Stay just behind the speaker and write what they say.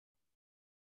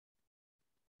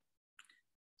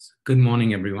Good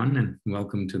morning, everyone, and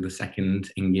welcome to the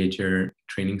second ENGAGER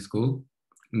training school.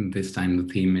 This time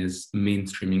the theme is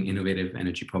mainstreaming innovative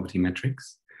energy poverty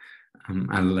metrics.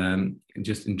 I'll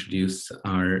just introduce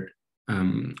our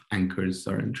anchors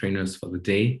or trainers for the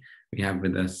day. We have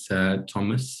with us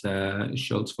Tomas Moe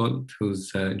Skjølsvold,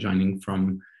 who's joining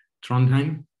from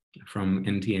Trondheim, from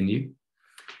NTNU.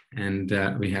 And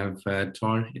we have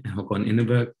Tor Håkon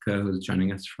Inderberg, who's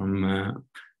joining us from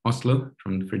Oslo,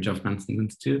 from the Fridtjof Nansen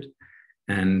Institute.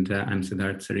 And I'm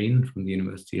Siddharth Sareen from the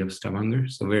University of Stavanger.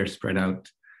 So we're spread out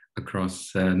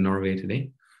across Norway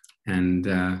today. And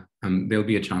there'll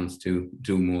be a chance to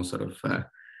do more sort of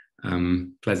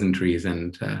pleasantries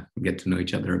and get to know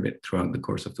each other a bit throughout the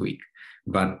course of the week.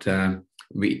 But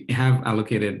we have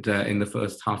allocated in the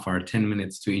first half hour 10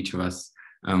 minutes to each of us.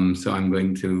 So I'm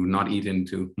going to not eat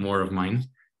into more of mine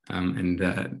and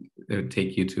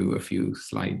take you to a few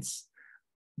slides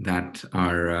that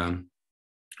are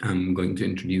going to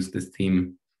introduce this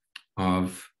theme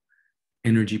of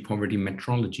energy poverty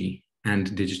metrology and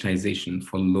digitization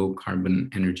for low carbon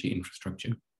energy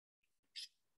infrastructure.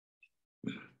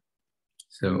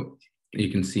 So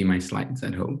you can see my slides,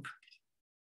 I hope.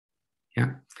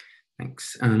 Yeah,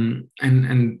 thanks.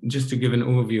 And just to give an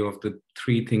overview of the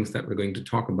three things that we're going to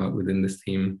talk about within this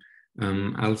theme,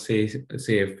 I'll say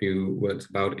a few words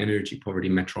about energy poverty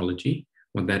metrology,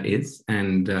 what that is,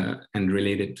 and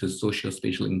relate it to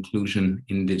socio-spatial inclusion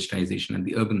in digitization at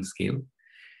the urban scale.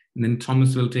 And then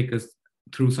Thomas will take us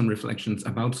through some reflections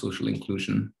about social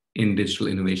inclusion in digital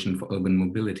innovation for urban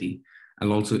mobility.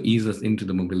 I'll also ease us into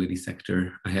the mobility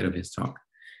sector ahead of his talk.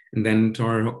 And then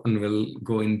Tor Håkon will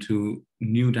go into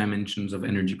new dimensions of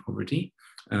energy poverty,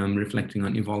 reflecting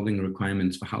on evolving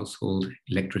requirements for household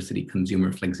electricity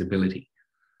consumer flexibility.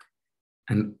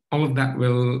 And all of that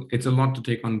it's a lot to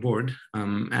take on board.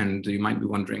 And you might be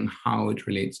wondering how it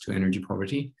relates to energy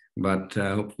poverty, but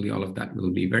hopefully all of that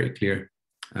will be very clear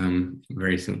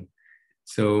very soon.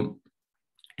 So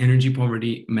energy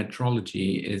poverty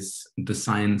metrology is the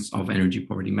science of energy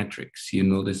poverty metrics. You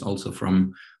know this also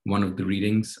from one of the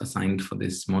readings assigned for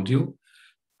this module.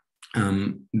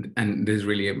 And this is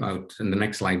really about, and the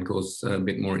next slide goes a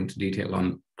bit more into detail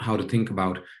on how to think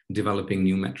about developing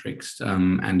new metrics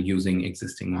and using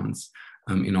existing ones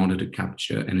in order to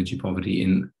capture energy poverty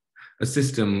in a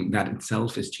system that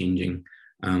itself is changing.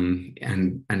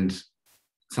 And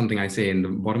something I say in the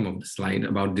bottom of the slide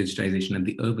about digitization at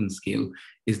the urban scale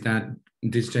is that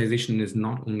digitization is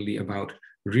not only about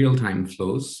real-time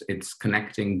flows, it's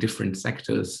connecting different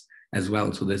sectors as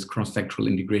well. So there's cross-sectoral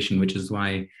integration, which is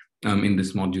why in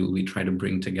this module, we try to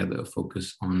bring together a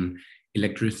focus on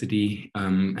electricity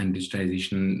and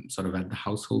digitization sort of at the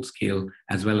household scale,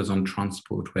 as well as on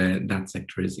transport, where that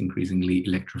sector is increasingly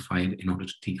electrified in order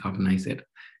to decarbonize it.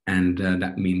 And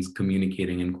that means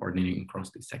communicating and coordinating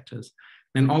across these sectors.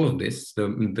 And all of this,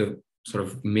 the sort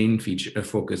of main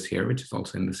focus here, which is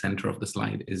also in the center of the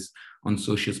slide, is on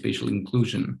socio-spatial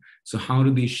inclusion. So how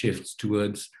do these shifts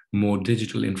towards more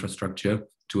digital infrastructure,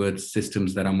 towards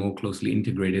systems that are more closely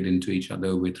integrated into each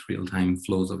other with real-time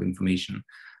flows of information,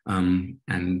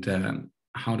 and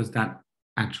how does that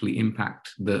actually impact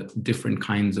the different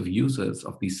kinds of users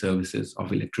of these services,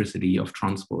 of electricity, of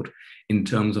transport, in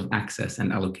terms of access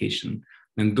and allocation?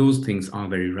 And those things are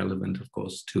very relevant, of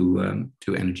course, to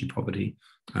energy poverty,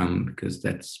 because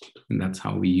that's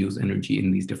how we use energy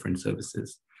in these different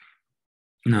services.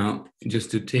 Now,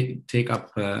 just to take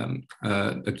up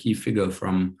a key figure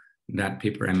from that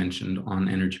paper I mentioned on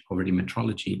energy poverty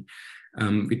metrology,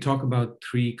 we talk about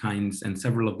three kinds, and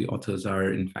several of the authors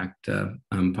are, in fact,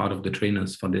 part of the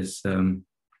trainers for this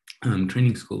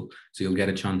training school. So you'll get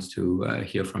a chance to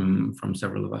hear from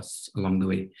several of us along the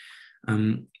way.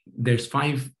 There's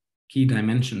 5 key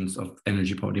dimensions of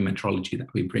energy poverty metrology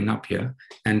that we bring up here.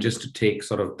 And just to take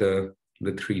sort of the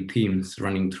 3 themes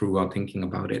running through our thinking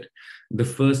about it. The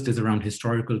first is around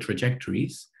historical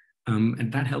trajectories.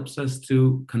 And that helps us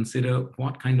to consider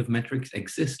what kind of metrics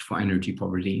exist for energy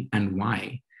poverty and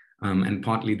why. And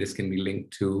partly this can be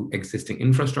linked to existing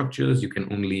infrastructures. You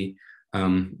can only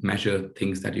measure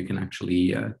things that you can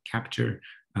actually capture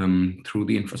through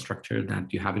the infrastructure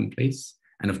that you have in place.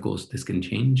 And of course, this can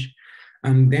change.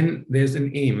 Then there's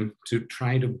an aim to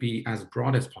try to be as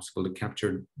broad as possible to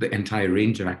capture the entire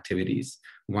range of activities,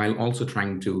 while also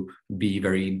trying to be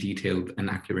very detailed and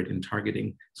accurate in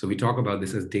targeting. So we talk about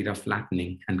this as data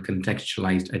flattening and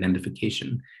contextualized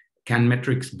identification. Can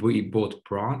metrics be both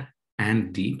broad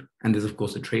and deep? And there's of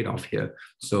course a trade-off here.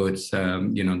 So it's, a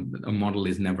model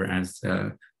is never as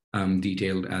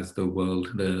detailed as the world,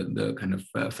 the kind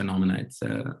of phenomena it's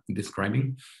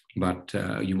describing, but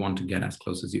you want to get as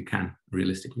close as you can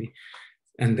realistically.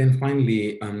 And then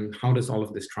finally, how does all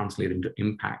of this translate into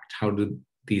impact? How do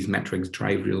these metrics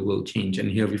drive real world change? And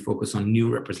here we focus on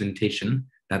new representation.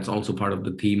 That's also part of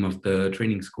the theme of the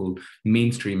training school,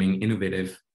 mainstreaming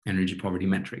innovative energy poverty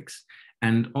metrics,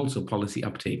 and also policy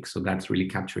uptake. So that's really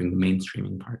capturing the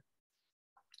mainstreaming part.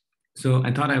 So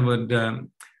I thought I would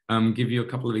give you a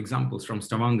couple of examples from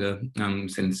Stavanger,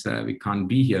 since we can't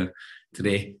be here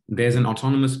today. There's an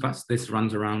autonomous bus. This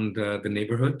runs around the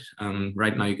neighborhood.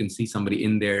 Right now you can see somebody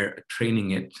in there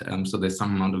training it. So there's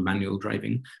some amount of manual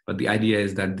driving, but the idea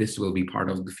is that this will be part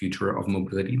of the future of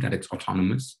mobility, that it's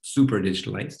autonomous, super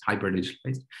digitalized, hyper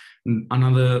digitalized.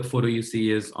 Another photo you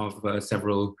see is of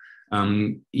several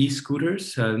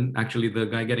e-scooters. Actually, the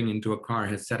guy getting into a car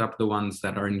has set up the ones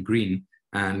that are in green.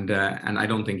 And I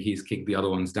don't think he's kicked the other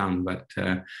ones down, but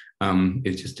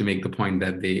it's just to make the point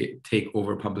that they take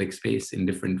over public space in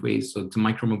different ways. So it's a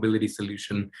micromobility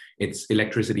solution. It's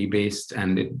electricity based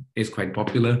and it is quite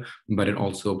popular, but it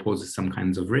also poses some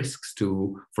kinds of risks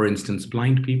to, for instance,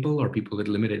 blind people or people with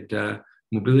limited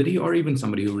mobility, or even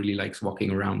somebody who really likes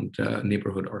walking around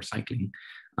neighborhood or cycling.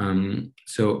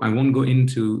 So I won't go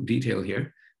into detail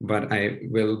here, but I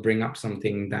will bring up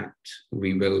something that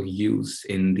we will use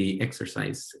in the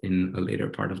exercise in a later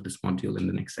part of this module in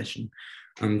the next session.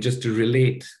 Just to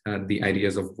relate the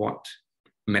ideas of what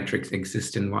metrics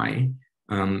exist and why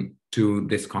to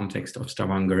this context of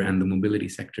Stavanger and the mobility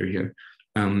sector here.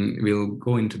 We'll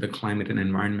go into the climate and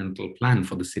environmental plan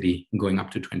for the city going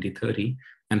up to 2030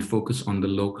 and focus on the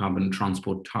low carbon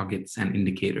transport targets and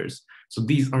indicators. So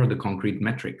these are the concrete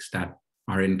metrics that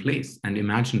are in place and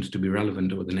imagined to be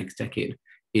relevant over the next decade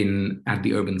at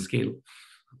the urban scale.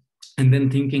 And then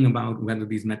thinking about whether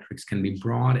these metrics can be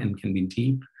broad and can be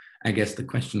deep, I guess the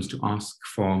questions to ask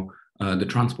for the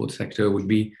transport sector would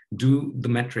be, do the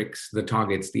metrics, the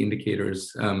targets, the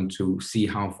indicators to see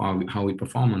how we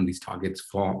perform on these targets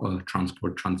for a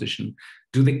transport transition,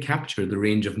 do they capture the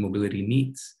range of mobility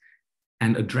needs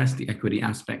and address the equity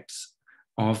aspects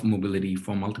of mobility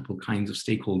for multiple kinds of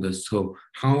stakeholders? So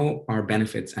how are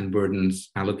benefits and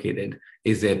burdens allocated?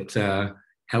 Is it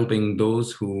helping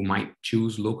those who might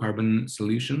choose low carbon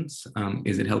solutions?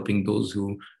 Is it helping those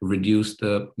who reduce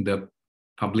the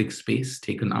public space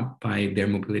taken up by their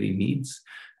mobility needs?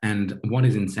 And what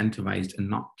is incentivized and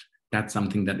not? That's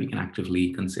something that we can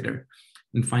actively consider.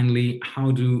 And finally,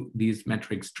 how do these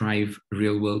metrics drive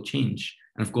real world change?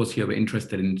 And of course, here we're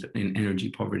interested in energy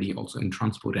poverty, also in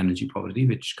transport energy poverty,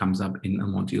 which comes up in a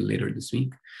module later this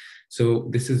week. So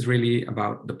this is really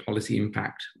about the policy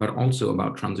impact, but also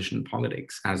about transition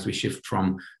politics as we shift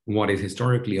from what is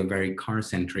historically a very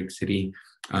car-centric city.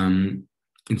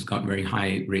 It's got very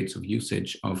high rates of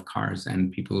usage of cars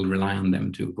and people rely on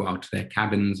them to go out to their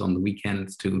cabins on the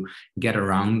weekends to get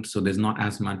around. So there's not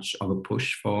as much of a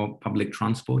push for public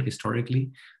transport historically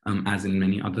as in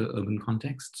many other urban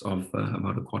contexts of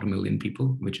about 250,000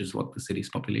 people, which is what the city's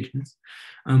population is.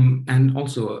 And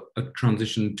also a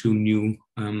transition to new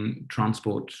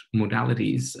transport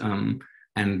modalities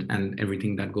and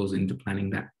everything that goes into planning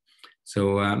that.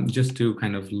 So just to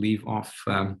kind of leave off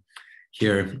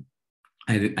here,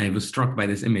 I was struck by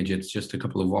this image. It's just a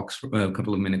couple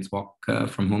of minutes walk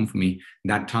from home for me.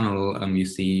 That tunnel you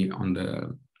see on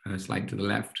the slide to the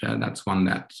left, that's one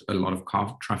that a lot of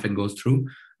car traffic goes through.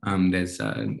 There's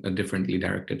a differently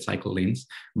directed cycle lanes.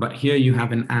 But here you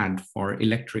have an ad for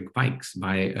electric bikes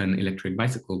by an electric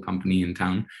bicycle company in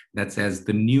town that says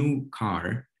the new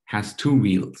car has 2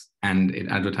 wheels, and it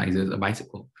advertises a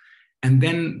bicycle. And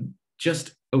then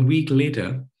just a week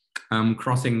later,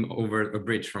 crossing over a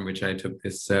bridge from which I took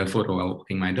this photo while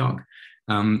walking my dog.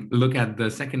 Look at the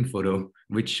second photo,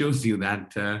 which shows you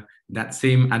that that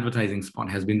same advertising spot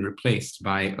has been replaced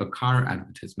by a car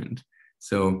advertisement.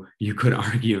 So you could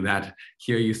argue that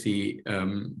here you see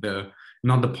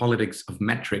not the politics of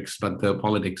metrics, but the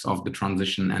politics of the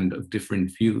transition and of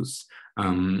different views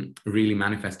really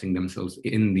manifesting themselves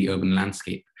in the urban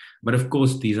landscape. But of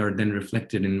course, these are then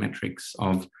reflected in metrics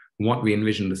of what we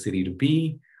envision the city to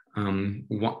be,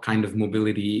 what kind of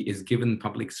mobility is given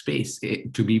public space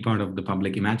to be part of the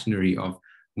public imaginary of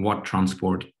what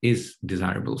transport is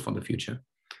desirable for the future.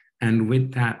 And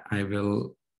with that, I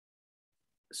will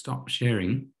stop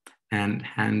sharing and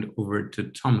hand over to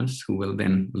Thomas, who will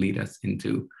then lead us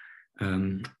into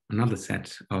another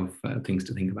set of things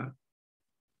to think about.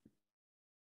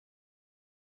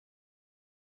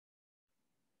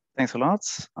 Thanks a lot.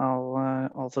 I'll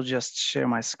also just share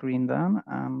my screen then,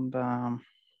 and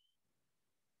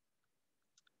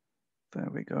there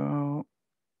we go.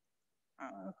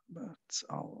 But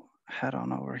I'll head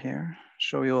on over here,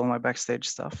 show you all my backstage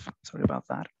stuff. Sorry about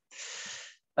that.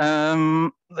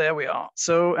 There we are.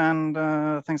 So, and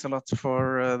thanks a lot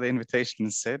for the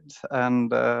invitation, Sid,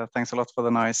 and thanks a lot for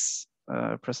the nice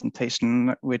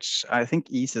presentation, which I think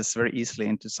eases very easily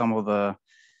into some of the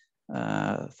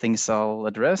things I'll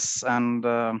address, and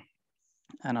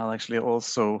I'll actually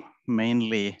also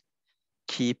mainly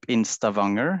keep in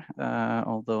Stavanger,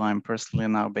 although I'm personally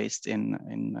now based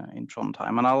in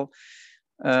Trondheim, and I'll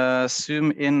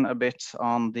zoom in a bit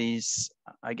on these,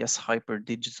 I guess, hyper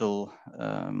digital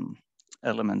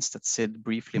elements that Sid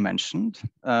briefly mentioned.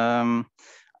 You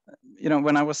know,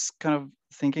 when I was kind of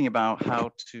thinking about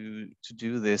how to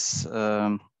do this, there's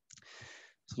a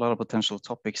lot of potential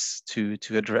topics to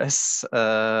address,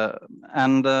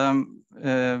 and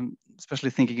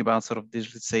especially thinking about sort of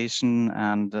digitalization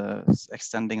and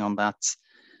extending on that,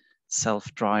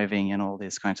 self-driving and all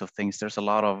these kinds of things. There's a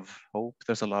lot of hope,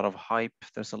 there's a lot of hype,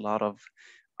 there's a lot of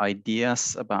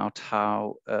ideas about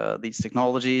how these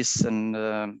technologies and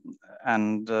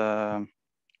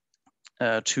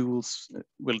tools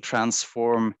will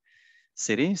transform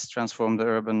cities, transform the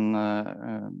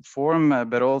urban form,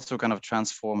 but also kind of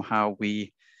transform how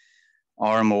we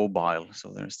are mobile.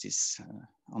 So there's this,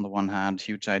 on the one hand,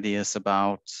 huge ideas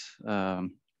about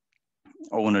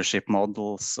ownership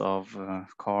models of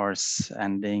cars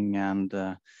ending and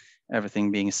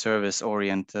everything being service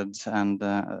oriented and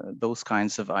those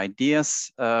kinds of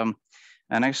ideas. And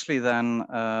actually then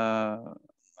a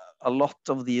lot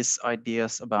of these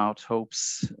ideas about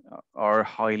hopes are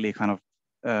highly kind of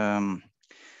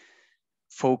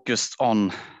focused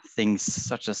on things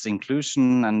such as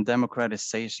inclusion and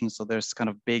democratization. So there's kind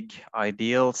of big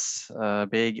ideals,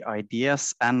 big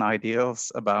ideas and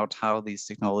ideals about how these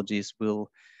technologies will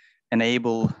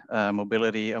enable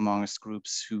mobility amongst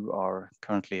groups who are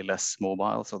currently less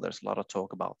mobile. So there's a lot of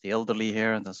talk about the elderly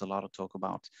here, and there's a lot of talk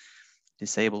about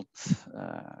disabled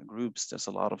groups. There's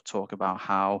a lot of talk about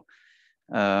how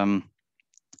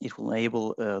it will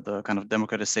enable the kind of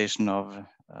democratization of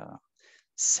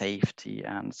safety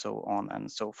and so on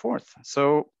and so forth.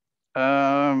 So,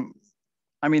 I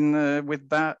mean, with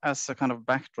that as a kind of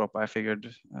backdrop, I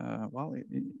figured, well,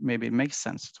 maybe it makes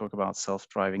sense to talk about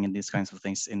self-driving and these kinds of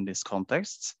things in this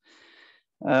context.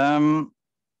 And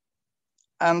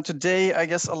today, I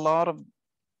guess a lot of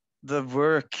the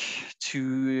work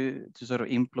to sort of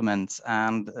implement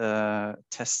and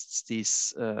test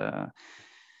these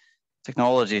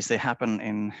technologies, they happen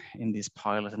in these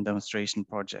pilot and demonstration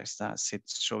projects that Sid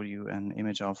showed you an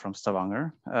image of from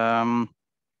Stavanger.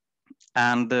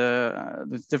 And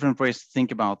there's different ways to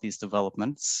think about these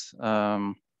developments.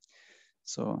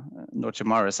 So Noche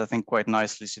Maris, I think quite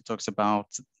nicely, she talks about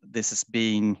this as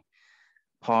being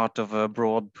part of a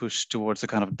broad push towards a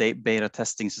kind of beta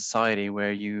testing society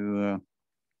where you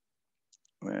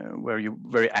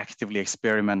very actively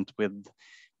experiment with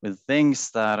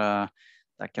things that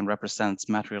that can represent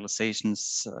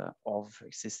materializations of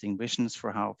existing visions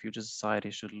for how future society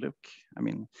should look. I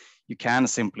mean, you can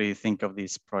simply think of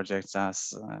these projects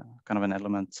as kind of an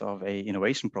element of a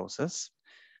innovation process,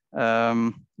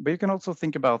 but you can also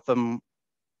think about them,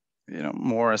 you know,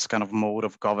 more as kind of mode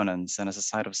of governance and as a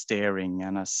side of steering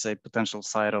and as a potential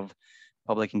side of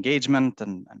public engagement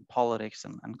and politics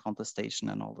and contestation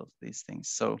and all of these things.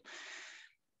 So,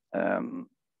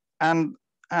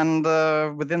 and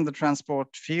within the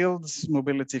transport fields,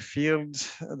 mobility field,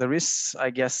 there is, I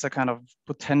guess, a kind of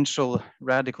potential,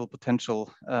 radical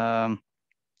potential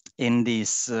in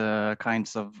these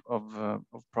kinds of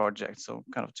projects. So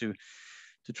kind of to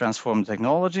transform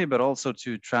technology, but also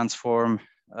to transform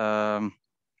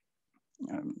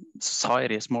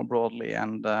societies more broadly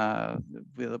and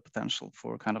with a potential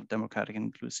for kind of democratic and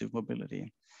inclusive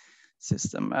mobility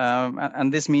system.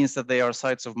 And this means that they are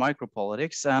sites of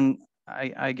micropolitics, and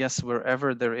I guess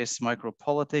wherever there is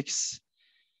micropolitics,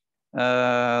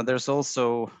 there's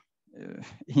also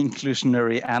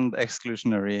inclusionary and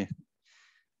exclusionary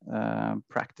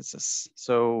practices.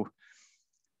 So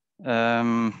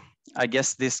I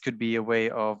guess this could be a way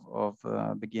of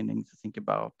beginning to think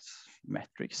about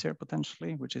metrics here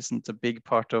potentially, which isn't a big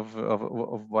part of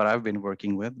what I've been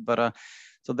working with, but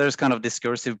so there's kind of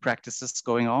discursive practices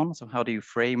going on. So how do you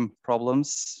frame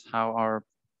problems? How are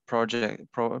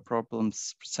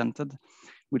problems presented?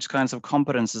 Which kinds of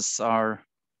competences are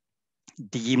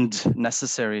deemed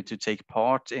necessary to take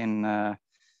part in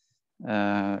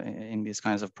these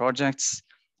kinds of projects?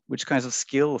 Which kinds of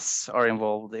skills are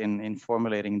involved in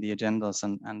formulating the agendas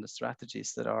and the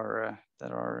strategies that are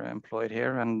employed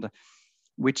here, and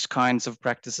which kinds of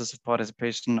practices of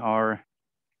participation are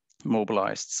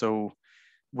mobilized? So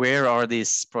where are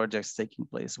these projects taking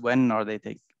place? When are they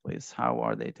taking place? How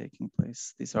are they taking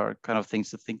place? These are kind of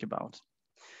things to think about.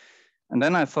 And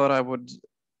then I thought I would,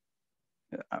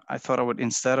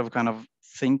 instead of kind of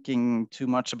thinking too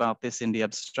much about this in the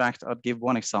abstract, I'd give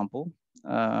one example.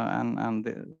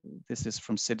 This is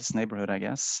from Sid's neighborhood, I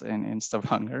guess, in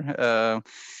Stavanger.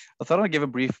 I thought I'd give a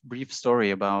brief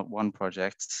story about one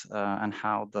project and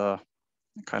how the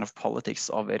kind of politics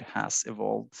of it has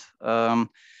evolved.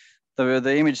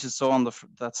 The image you saw on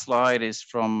that slide is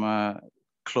from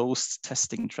closed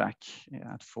testing track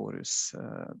at Ntouros.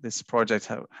 This project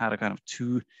had a kind of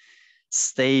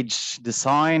two-stage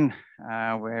design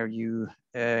where you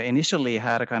initially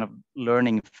had a kind of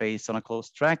learning phase on a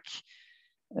closed track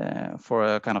for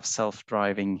a kind of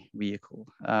self-driving vehicle.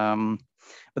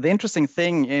 But the interesting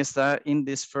thing is that in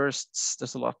this first,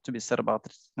 there's a lot to be said about the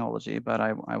technology, but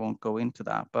I won't go into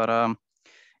that. But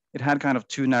it had kind of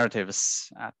two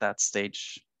narratives at that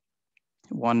stage.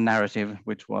 One narrative,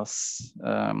 which was,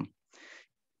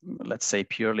 let's say,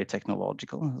 purely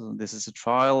technological. This is a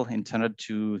trial intended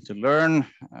to learn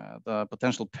the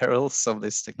potential perils of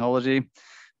this technology.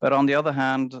 But on the other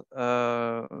hand,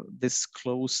 this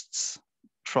closed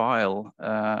trial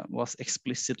was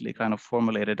explicitly kind of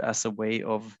formulated as a way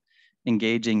of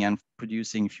engaging and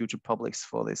producing future publics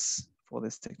for this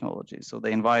technology. So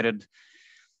they invited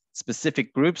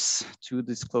specific groups to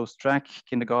this closed track,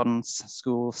 kindergartens,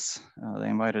 schools. They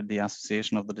invited the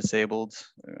Association of the Disabled,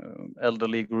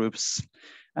 elderly groups,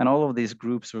 and all of these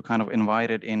groups were kind of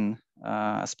invited in,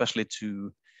 especially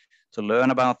to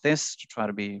learn about this, to try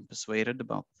to be persuaded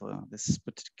about this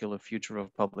particular future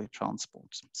of public transport.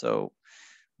 So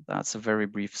that's a very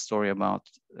brief story about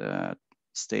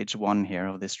stage one here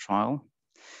of this trial.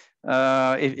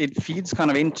 It feeds kind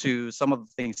of into some of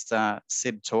the things that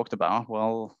Sid talked about.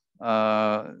 Well,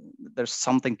 there's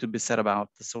something to be said about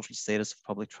the social status of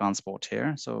public transport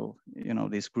here. So, you know,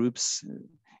 these groups,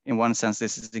 in one sense,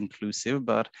 this is inclusive,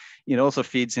 but it also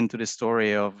feeds into the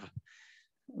story of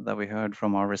that we heard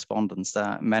from our respondents,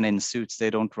 that men in suits, they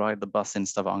don't ride the bus in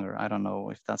Stavanger. I don't know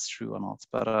if that's true or not,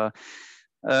 but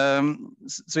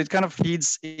so it kind of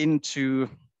feeds into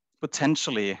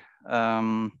potentially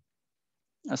a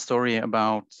story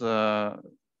about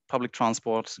public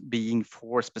transport being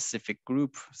for specific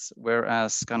groups,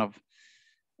 whereas kind of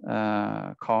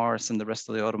cars and the rest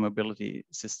of the automobility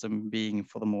system being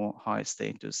for the more high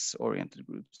status oriented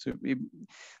groups. So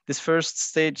this first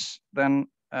stage then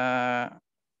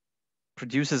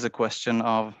produces a question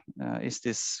of, is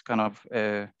this kind of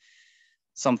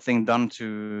something done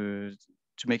to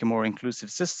make a more inclusive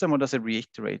system, or does it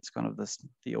reiterate kind of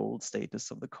the old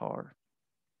status of the car?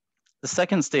 The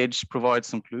second stage provides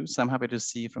some clues. I'm happy to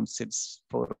see from Sid's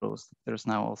photos, there's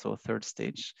now also a third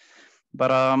stage.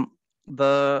 But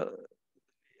the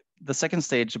second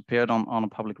stage appeared on a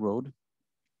public road.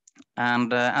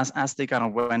 And as they kind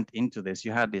of went into this,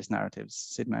 you had these narratives.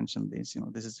 Sid mentioned these, you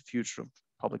know, this is the future of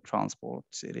public transport.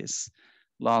 It is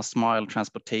last mile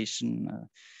transportation.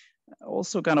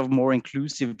 Also kind of more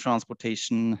inclusive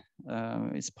transportation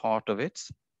is part of it.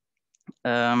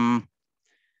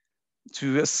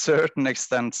 To a certain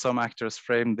extent, some actors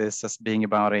frame this as being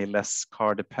about a less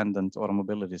car-dependent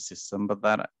automobility system, but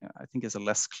that I think is a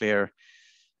less clear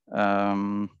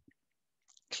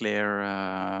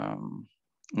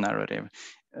narrative.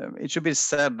 It should be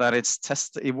said that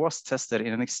it was tested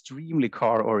in an extremely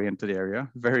car-oriented area.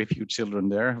 Very few children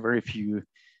there, very few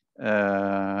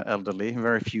elderly,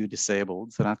 very few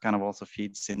disabled. So that kind of also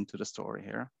feeds into the story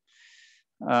here.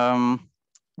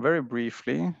 Very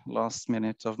briefly, last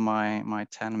minute of my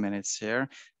 10 minutes here.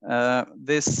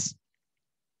 This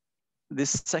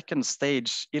second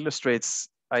stage illustrates,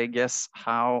 I guess,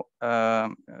 how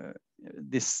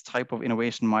this type of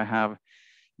innovation might have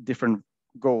different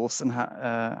goals and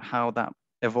how that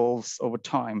evolves over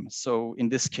time. So in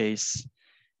this case,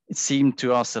 it seemed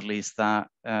to us at least that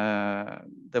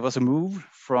there was a move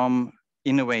from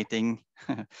innovating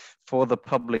for the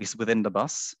publics within the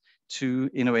bus to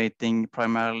innovating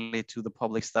primarily to the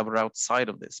publics that were outside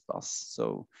of this bus.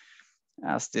 So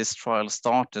as this trial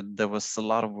started, there was a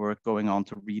lot of work going on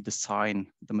to redesign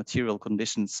the material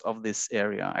conditions of this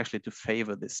area, actually to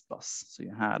favor this bus. So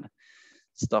you had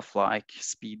stuff like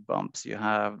speed bumps, you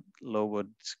have lowered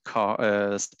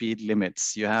car speed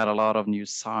limits, you had a lot of new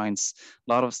signs,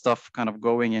 a lot of stuff kind of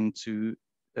going into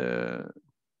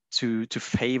to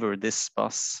favor this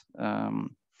bus.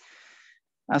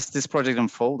 As this project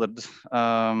unfolded,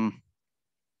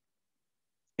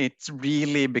 it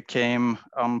really became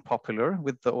unpopular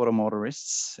with the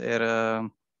automotorists.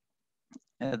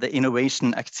 The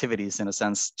innovation activities, in a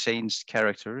sense, changed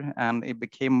character, and it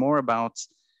became more about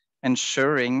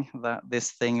ensuring that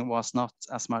this thing was not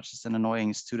as much as an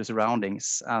annoyance to the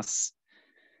surroundings as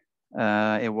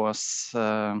it was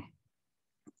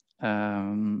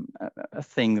a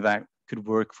thing that could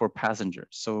work for passengers.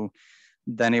 So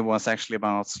then it was actually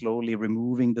about slowly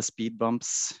removing the speed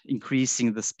bumps,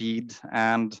 increasing the speed,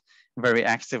 and very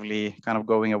actively kind of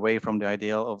going away from the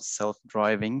ideal of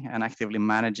self-driving and actively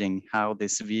managing how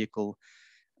this vehicle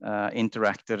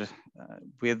interacted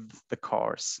with the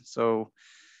cars. So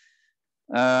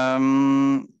it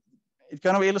kind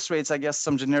of illustrates, I guess,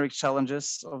 some generic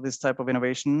challenges of this type of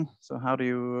innovation. So how do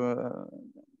you,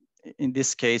 in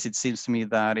this case, it seems to me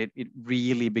that it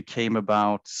really became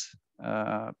about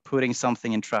putting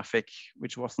something in traffic,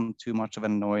 which wasn't too much of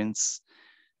an annoyance.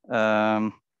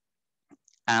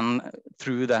 And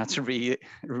through that,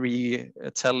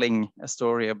 retelling a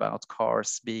story about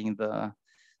cars being the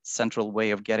central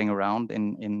way of getting around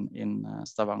in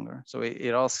Stavanger. So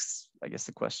it asks, I guess,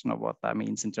 the question of what that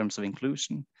means in terms of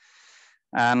inclusion,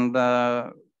 and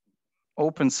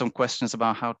opens some questions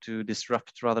about how to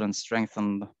disrupt rather than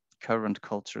strengthen the current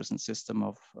cultures and system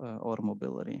of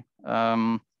automobility.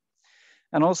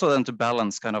 And also then to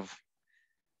balance kind of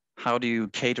how do you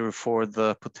cater for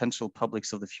the potential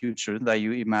publics of the future that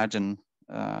you imagine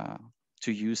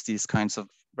to use these kinds of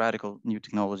radical new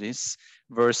technologies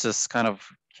versus kind of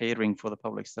catering for the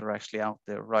publics that are actually out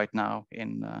there right now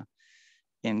in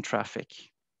traffic.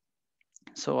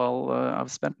 So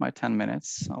I've spent my 10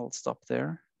 minutes. I'll stop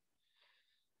there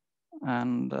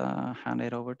and hand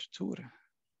it over to Tor.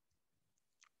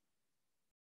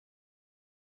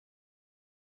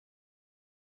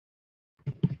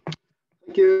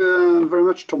 Thank you very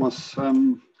much, Thomas.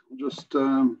 I'll just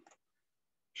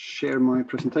share my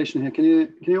presentation here. Can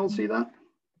you all see that?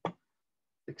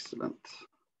 Excellent.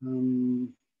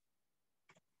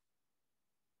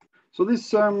 So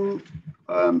this, I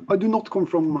do not come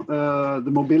from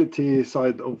the mobility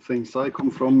side of things. I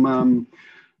come from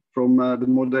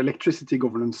the electricity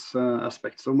governance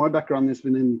aspect. So my background has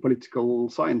been in political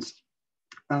science,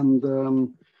 and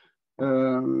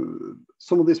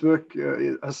some of this work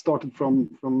has started through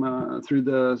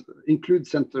the Include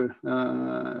Center,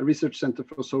 Research Center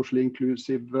for Socially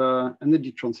Inclusive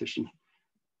Energy Transition.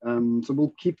 So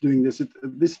we'll keep doing this.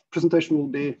 This presentation will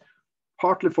be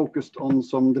partly focused on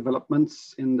some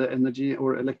developments in the energy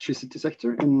or electricity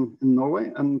sector in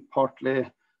Norway, and partly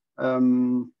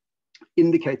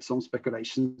indicate some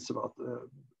speculations about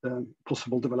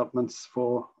possible developments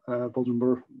for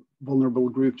vulnerable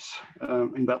groups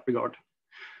in that regard.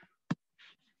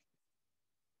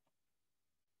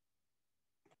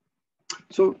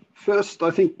 So first, I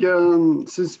think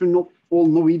since we're not all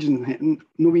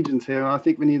Norwegians here, I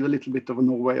think we need a little bit of a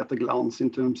Norway at a glance in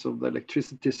terms of the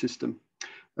electricity system.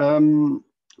 So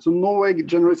Norway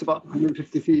generates about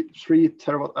 153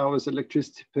 terawatt hours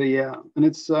electricity per year, and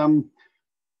it's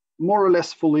more or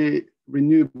less fully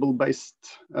renewable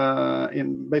based on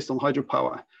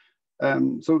hydropower.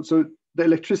 So the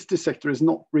electricity sector is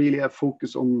not really a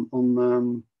focus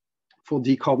for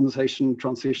decarbonization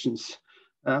transitions.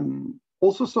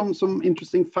 Also some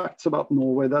interesting facts about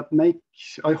Norway that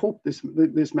I hope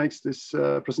this makes this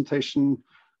presentation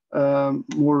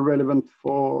more relevant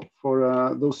for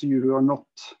those of you who are not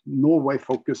Norway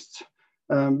focused,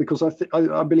 because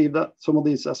I believe that some of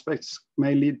these aspects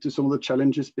may lead to some of the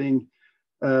challenges being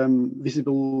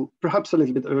visible perhaps a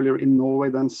little bit earlier in Norway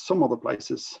than some other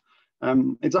places.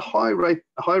 It's a high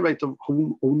rate of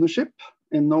home ownership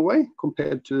in Norway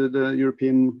compared to the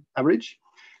European average.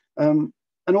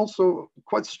 And also,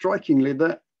 quite strikingly,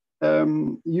 the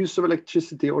use of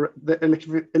electricity or the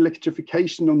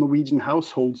electrification of Norwegian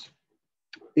households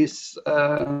is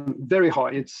very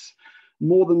high. It's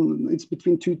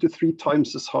between 2 to 3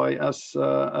 times as high as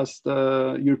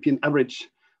the European average.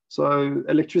 So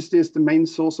electricity is the main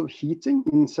source of heating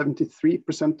in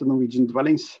 73% of Norwegian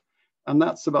dwellings, and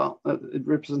that's about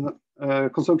electricity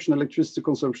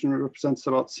consumption represents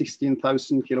about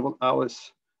 16,000 kilowatt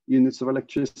hours units of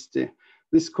electricity.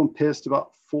 This compares to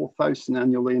about 4,000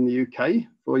 annually in the UK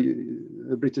for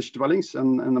British dwellings,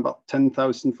 and about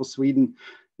 10,000 for Sweden.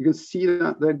 You can see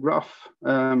that the graph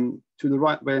to the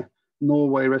right, where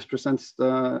Norway represents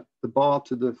the bar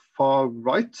to the far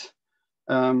right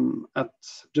at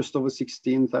just over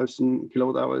 16,000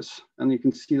 kilowatt hours. And you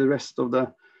can see the rest of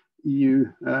the EU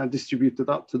distributed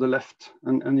out to the left,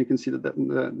 and you can see that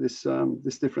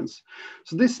this difference.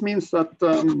 So this means that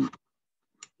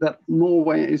that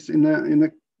Norway is in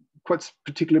a quite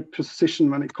particular position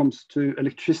when it comes to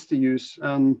electricity use,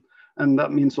 and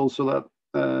that means also that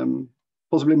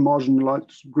possibly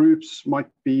marginalized groups might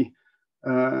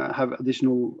have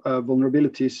additional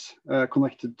vulnerabilities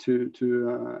connected to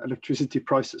electricity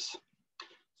prices.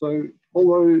 So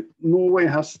although Norway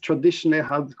has traditionally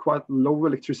had quite low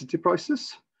electricity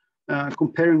prices,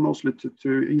 comparing mostly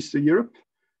to Eastern Europe.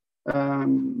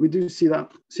 We do see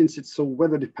that since it's so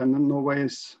weather dependent, Norway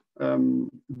is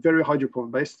very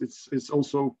hydropower based. It's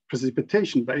also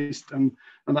precipitation based, and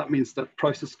that means that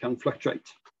prices can fluctuate.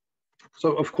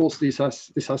 So of course this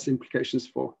has implications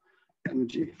for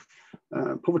energy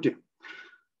poverty.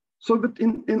 So, but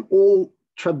in all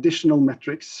traditional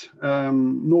metrics,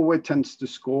 Norway tends to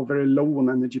score very low on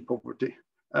energy poverty.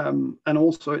 And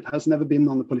also it has never been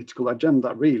on the political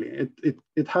agenda, really.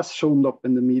 It has shown up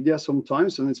in the media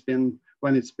sometimes, and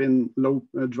when it's been low,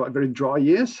 very dry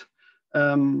years.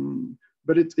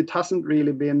 But it hasn't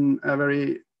really been a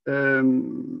very,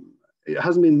 it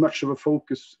hasn't been much of a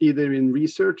focus either in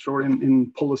research or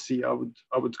in policy, I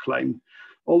would claim.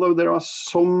 Although there are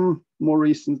some more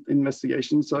recent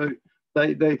investigations, so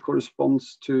they correspond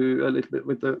to a little bit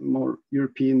with the more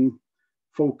European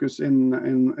focus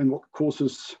in what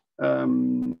causes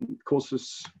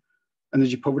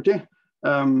energy poverty.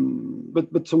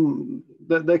 But some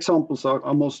the examples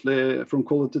are mostly from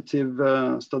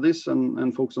qualitative studies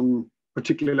and focus on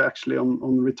particularly actually on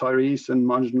retirees and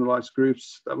marginalized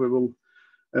groups that we will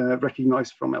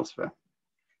recognize from elsewhere.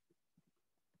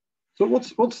 So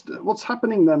what's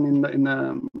happening then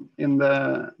in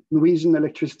the Norwegian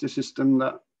electricity system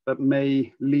that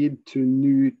may lead to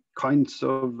new kinds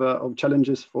of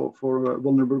challenges for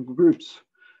vulnerable groups?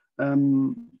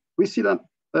 We see that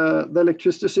the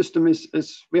electricity system is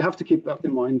we have to keep that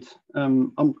in mind.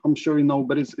 I'm sure you know,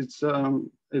 but it's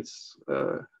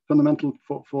fundamental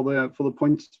for the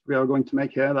point we are going to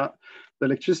make here, that the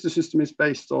electricity system is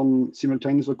based on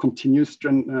simultaneous or continuous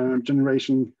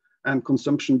generation and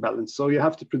consumption balance. So you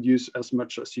have to produce as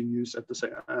much as you use at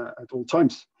all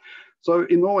times. So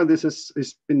in Norway, this has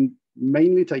been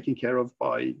mainly taken care of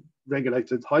by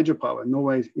regulated hydropower.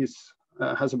 Norway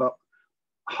has about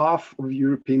half of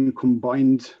European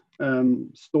combined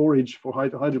storage for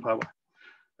hydropower.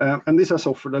 And this has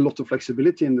offered a lot of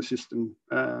flexibility in the system.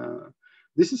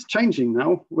 This is changing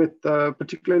now,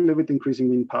 particularly with increasing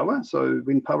wind power. So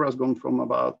wind power has gone from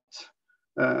about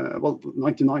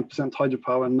 99%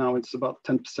 hydropower, and now it's about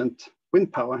 10%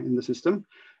 wind power in the system.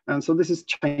 And so this is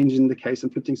changing the case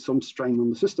and putting some strain on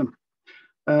the system.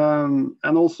 And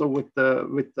also with the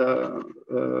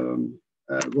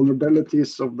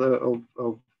vulnerabilities of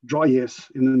dry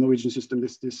years in the Norwegian system,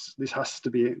 this has to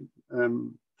be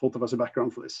thought of as a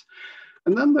background for this.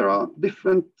 And then there are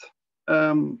different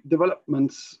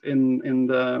developments in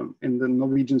the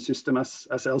Norwegian system as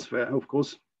elsewhere, of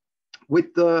course.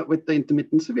 With the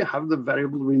intermittency, we have the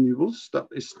variable renewables that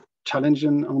is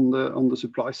challenging on the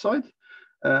supply side.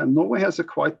 Norway has a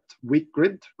quite weak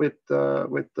grid with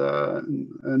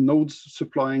nodes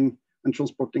supplying and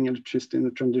transporting electricity in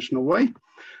the traditional way.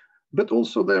 But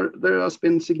also there has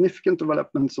been significant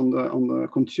developments on the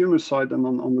consumer side and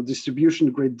on the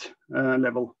distribution grid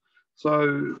level.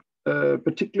 So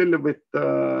particularly with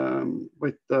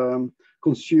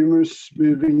consumers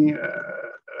moving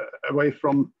away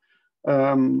from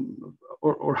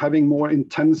or having more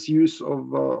intense use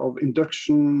of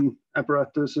induction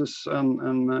apparatuses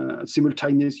and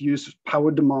simultaneous use of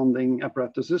power demanding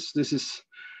apparatuses. This is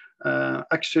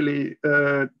actually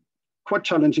quite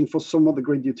challenging for some of the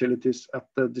grid utilities at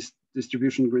the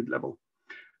distribution grid level.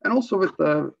 And also with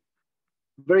the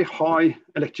very high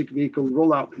electric vehicle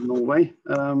rollout in Norway,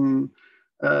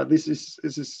 this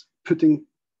is putting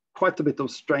quite a bit of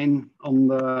strain on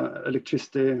the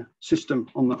electricity system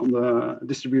on the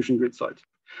distribution grid side.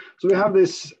 So we have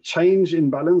this change in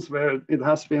balance where it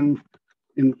has been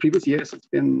in previous years, it's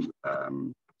been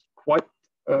quite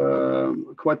a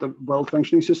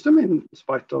well-functioning system in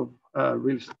spite of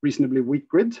reasonably weak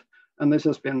grid, and this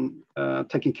has been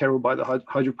taken care of by the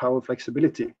hydropower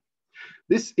flexibility.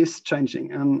 This is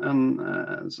changing, and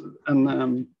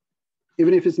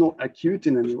even if it's not acute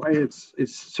in any way, it's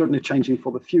certainly changing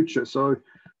for the future. So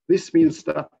this means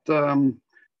that the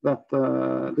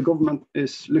government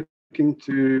is looking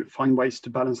to find ways to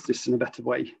balance this in a better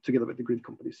way together with the grid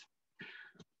companies.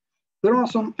 There are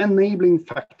some enabling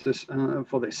factors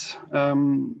for this,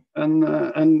 and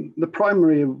the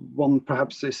primary one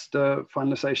perhaps is the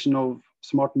finalization of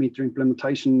smart meter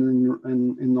implementation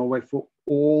in Norway for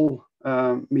all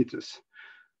meters.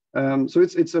 So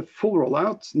it's a full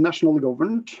rollout, national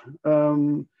governed,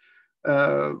 and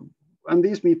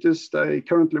these meters, they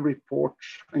currently report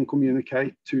and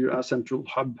communicate to a central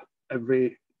hub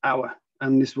every hour,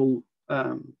 and this will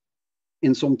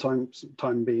in some time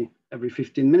be every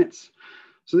 15 minutes.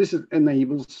 So this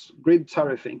enables grid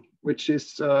tariffing, which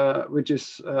is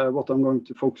what I'm going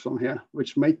to focus on here,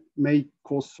 which may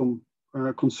cause some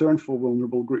concern for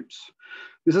vulnerable groups.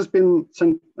 This has been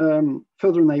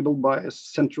further enabled by a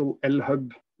central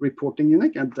L-hub reporting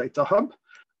unit and data hub.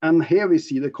 And here we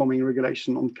see the coming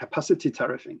regulation on capacity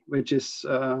tariffing, which is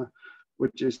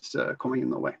coming in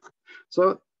Norway.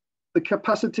 So the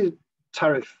capacity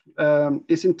tariff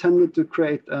is intended to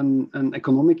create an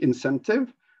economic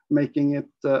incentive, making it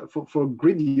for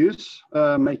grid use,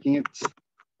 making it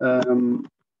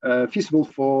feasible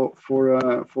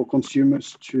for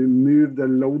consumers to move their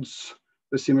loads,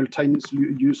 the simultaneous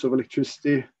use of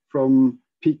electricity from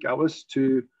peak hours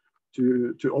to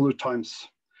other times.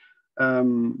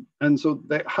 And so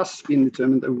there has been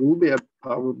determined there will be a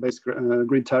power-based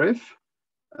grid tariff.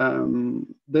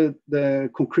 The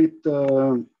concrete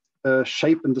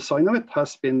shape and design of it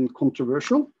has been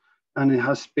controversial, and it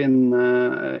has been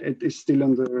it is still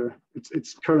under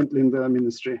it's currently in the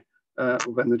Ministry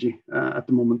of Energy at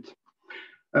the moment.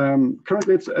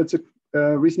 Currently, it's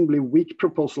a reasonably weak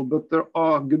proposal, but there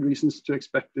are good reasons to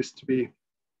expect this to be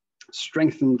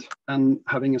strengthened and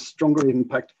having a stronger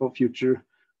impact for future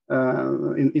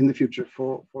in the future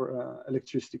for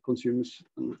electricity consumers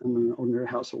and ordinary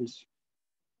households.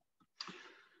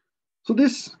 So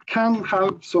this can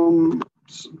have some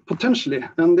potentially,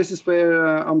 and this is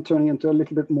where I'm turning into a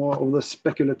little bit more of the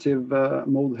speculative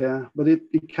mode here, but it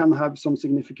can have some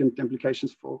significant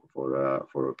implications for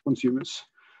consumers.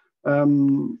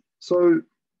 So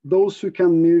those who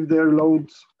can move their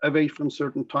loads away from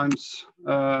certain times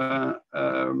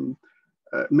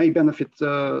may benefit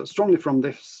strongly from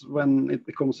this when it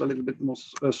becomes a little bit more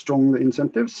strong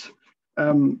incentives.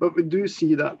 But we do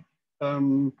see that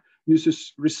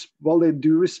users, while they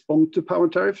do respond to power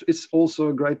tariffs, it's also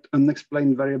a great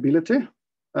unexplained variability.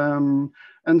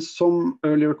 And some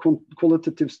earlier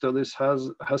qualitative studies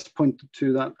has pointed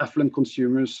to that affluent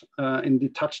consumers in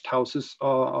detached houses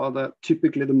are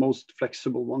typically the most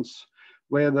flexible ones,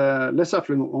 where the less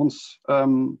affluent ones,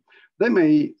 they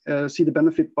may see the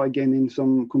benefit by gaining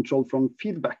some control from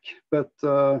feedback, but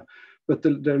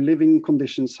their living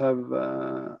conditions have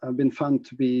been found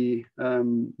to be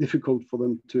difficult for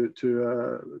them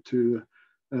to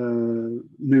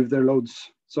move their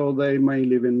loads. So they may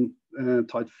live in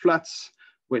tight flats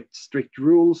with strict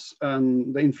rules,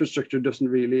 and the infrastructure doesn't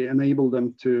really enable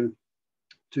them to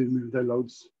move their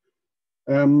loads.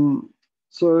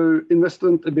 So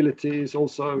investment ability is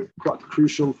also quite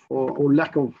crucial or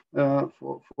lack of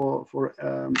for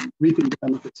reaping the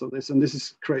benefits of this, and this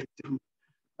is creating.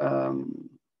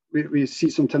 We see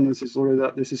some tendencies already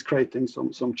that this is creating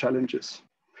some challenges.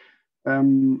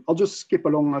 I'll just skip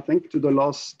along, I think, to the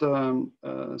last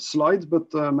slide,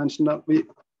 but mention that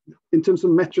in terms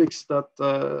of metrics that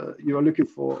you are looking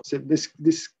for, so this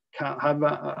can have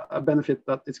a benefit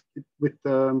that is with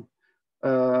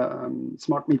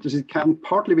smart meters. It can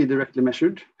partly be directly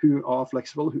measured who are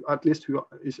flexible, who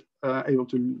is able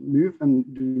to move and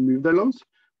move their loads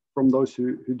from those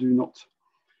who do not.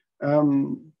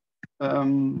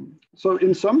 So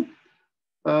in sum,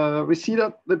 we see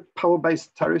that the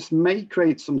power-based tariffs may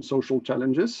create some social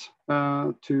challenges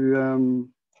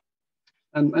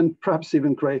and perhaps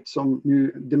even create some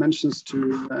new dimensions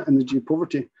to energy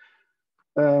poverty.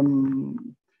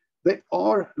 They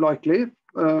are likely,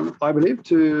 I believe,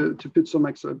 to put some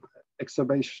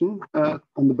exacerbation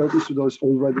on the burdens to those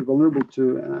already vulnerable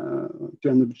to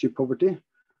energy poverty.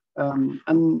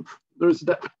 And there's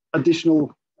that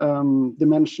additional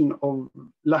dimension of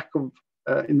lack of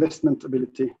investment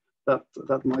ability that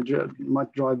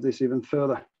might drive this even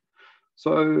further.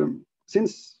 So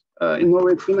since in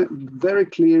Norway it's been a very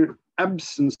clear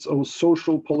absence of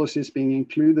social policies being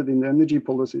included in the energy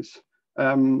policies,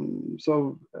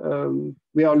 so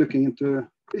we are looking into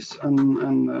this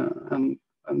and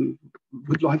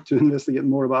would like to investigate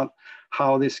more about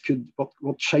how this could,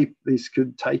 what shape this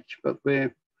could take. But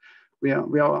we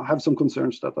have some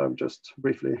concerns that I've just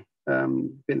briefly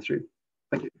been through.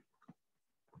 Thank you.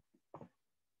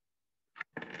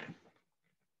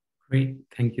 Great,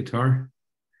 thank you, Tor.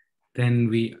 Then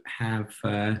we have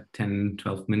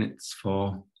 10-12 minutes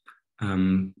for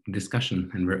discussion,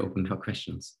 and we're open for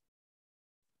questions.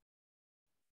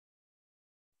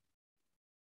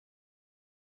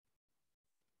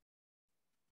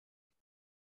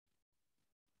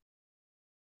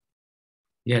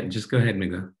 Yeah, just go ahead,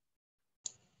 Miguel.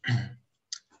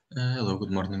 Hello,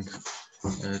 good morning.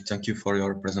 Thank you for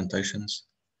your presentations.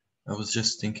 I was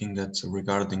just thinking that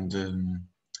regarding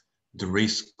the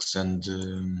risks and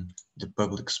the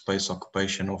public space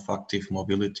occupation of active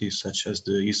mobility, such as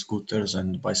the e-scooters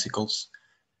and bicycles,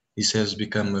 this has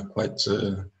become a quite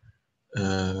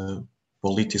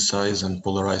politicized and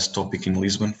polarized topic in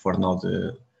Lisbon for now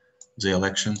the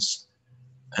elections.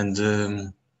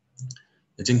 And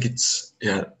I think it's,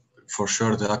 yeah, for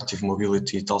sure the active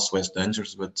mobility, it also has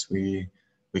dangers, but we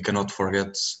cannot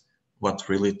forget what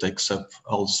really takes up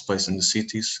all the space in the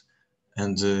cities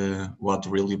and what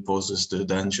really poses the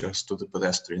dangers to the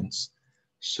pedestrians.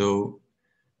 So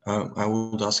I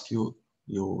would ask you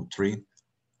three,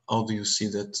 how do you see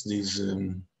that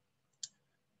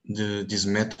these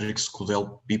metrics could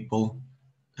help people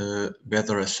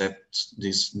better accept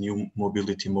these new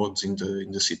mobility modes in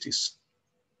the cities?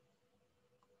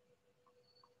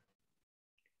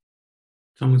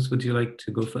 Thomas, would you like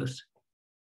to go first?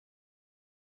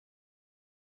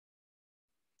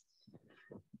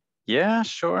 Yeah,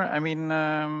 sure. I mean,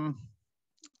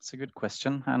 it's a good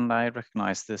question, and I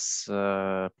recognize this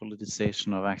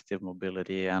politicization of active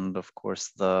mobility, and of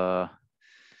course I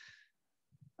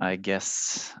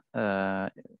guess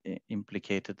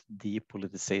implicated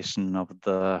depoliticization of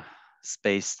the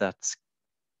space that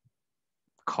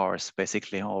cars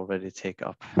basically already take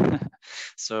up.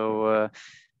 So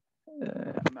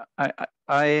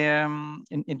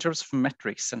in terms of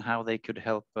metrics and how they could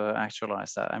help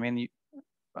actualize that, I mean,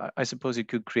 I suppose you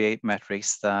could create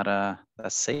metrics that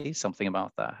say something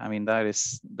about that. I mean, that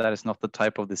is not the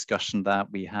type of discussion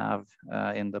that we have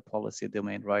in the policy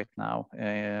domain right now.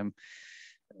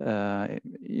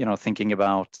 You know, thinking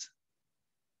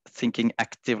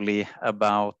actively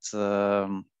about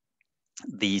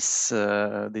these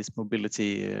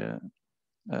mobility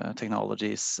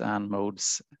technologies and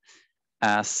modes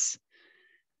as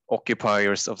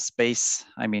occupiers of space.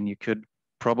 I mean, you could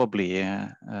probably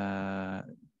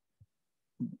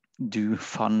do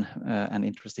fun and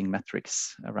interesting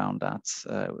metrics around that,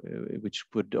 which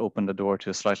would open the door to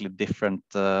a slightly different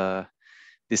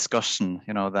discussion,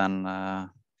 you know, than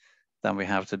we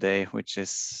have today, which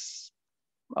is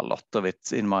a lot of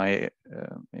it, in my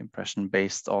impression,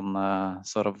 based on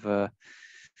sort of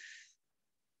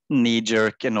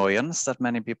knee-jerk annoyance that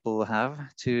many people have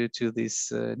to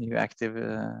these new active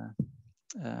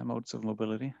modes of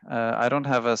mobility. I don't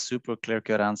have a super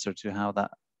clear-cut answer to how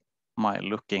that might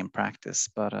look in practice,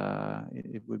 but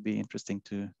it would be interesting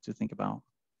to think about.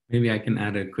 Maybe I can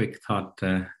add a quick thought.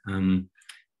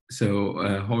 So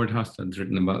Howard Hastad's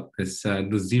written about this,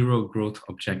 the zero growth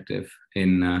objective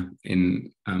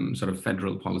in sort of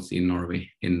federal policy in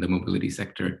Norway in the mobility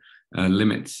sector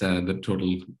limits the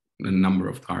total number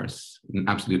of cars, an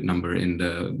absolute number in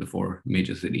the 4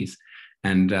 major cities.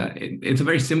 And it's a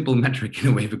very simple metric in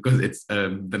a way, because it's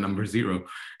the number 0,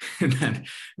 that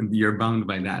you're bound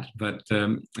by that. But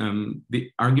the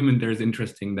argument there is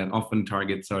interesting, that often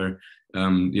targets are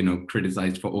you know,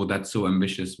 criticized for, oh, that's so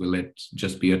ambitious, will it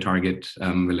just be a target,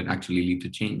 will it actually lead to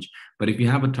change? But if you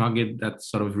have a target that's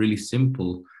sort of really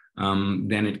simple,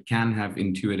 then it can have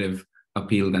intuitive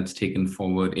appeal that's taken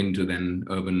forward into then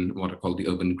urban, what are called the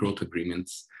urban growth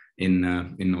agreements in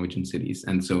Norwegian cities.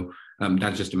 And so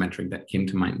that's just a metric that came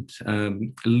to mind.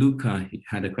 Luca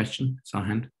had a question, saw a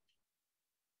hand.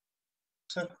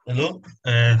 Hello,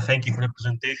 thank you for the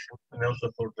presentation and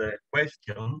also for the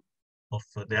question of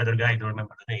the other guy, I don't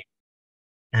remember the name.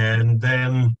 And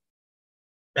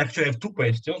actually I have 2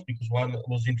 questions, because one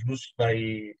was introduced by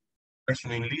a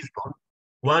person in Lisbon.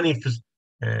 One is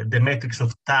the metrics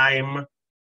of time,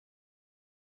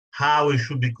 how it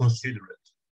should be considered.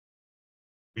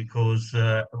 Because,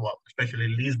 well,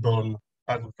 especially Lisbon,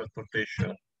 public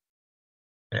transportation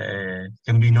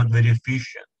can be not very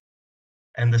efficient.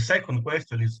 And the second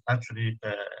question is actually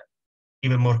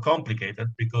even more complicated,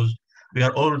 because we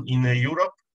are all in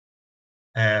Europe,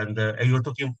 and you're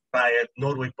talking by a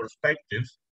Norway perspective,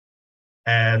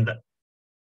 and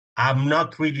I'm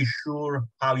not really sure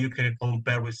how you can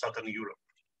compare with Southern Europe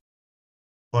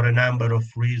for a number of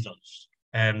reasons,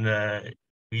 and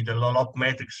with a lot of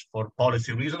metrics for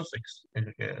policy reasons,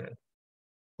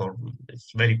 for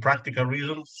it's very practical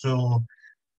reasons. So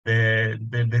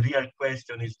the real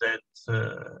question is that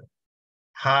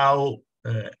how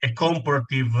a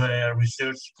comparative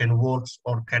research can work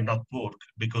or cannot work,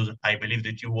 because I believe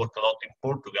that you work a lot in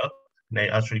Portugal, and I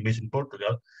actually based in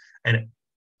Portugal, and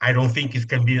I don't think it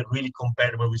can be really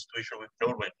comparable with the situation with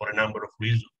Norway for a number of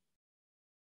reasons.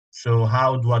 So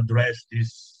how to address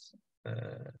this,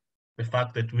 the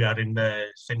fact that we are in the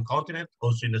same continent,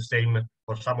 also in the same,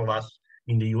 for some of us,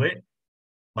 in the UA,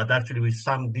 but actually with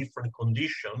some different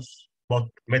conditions, both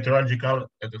meteorological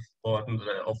and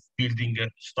of building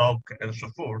stock and so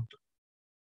forth,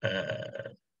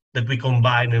 that we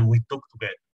combine and we talk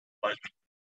together by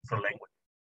different language.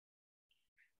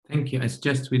 Thank you. I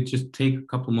suggest we just take a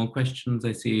couple more questions.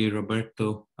 I see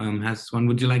Roberto has one.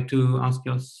 Would you like to ask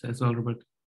yours as well, Roberto?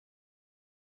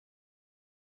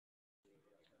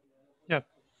 Yeah,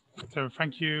 So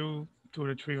thank you to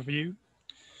the three of you.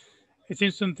 It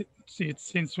seems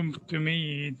to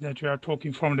me that we are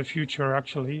talking from the future,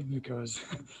 actually, because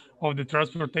of the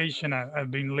transportation.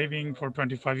 I've been living for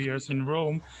 25 years in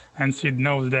Rome, and Sid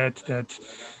knows that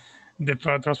the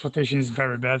transportation is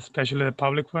very bad, especially the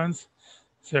public ones.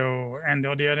 So, and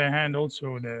on the other hand,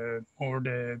 also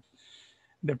the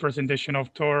presentation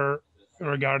of Tor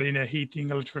regarding the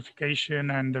heating,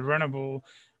 electrification, and the renewable,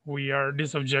 we are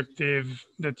this objective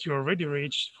that you already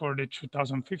reached for the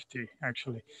 2050,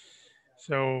 actually.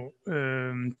 So,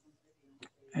 and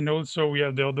also we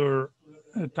have the other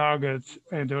target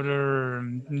and the other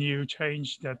new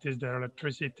change, that is the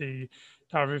electricity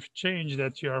tariff change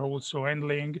that you are also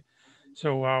handling.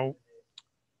 So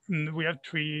we have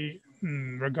three,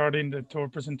 regarding the Tor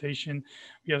presentation,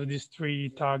 we have these three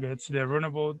targets: the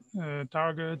renewable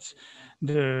targets,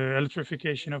 the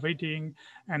electrification of heating,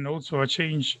 and also a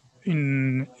change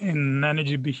in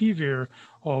energy behavior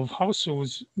of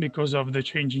households because of the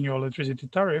change in your electricity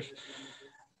tariff.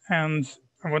 And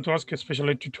I want to ask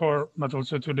especially to Tor, but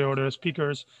also to the other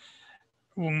speakers,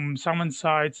 some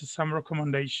insights, some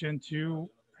recommendation to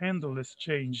handle this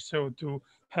change. So to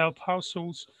help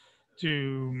households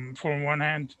to, from one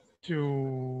hand,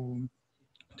 to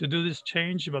do this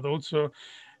change, but also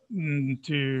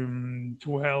to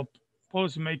help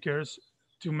policymakers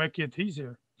to make it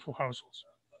easier for households.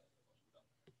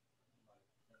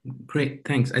 Great,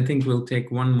 thanks. I think we'll take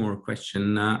one more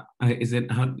question. Is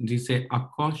it, how do you say,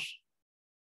 Akosh?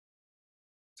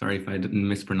 Sorry if I didn't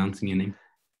mispronouncing your name.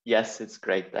 Yes, it's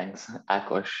great, thanks,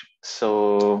 Akosh.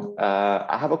 So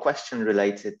I have a question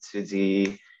related to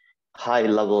the high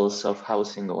levels of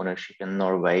housing ownership in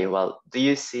Norway. Well, do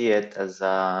you see it as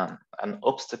an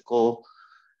obstacle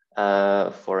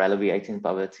for alleviating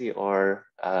poverty, or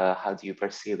how do you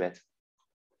perceive it?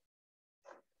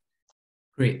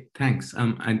 Great, thanks.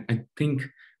 I think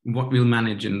what we'll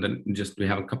manage in the, we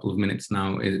have a couple of minutes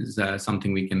now, is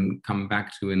something we can come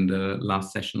back to in the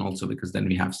last session also, because then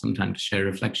we have some time to share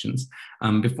reflections.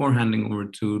 Before handing over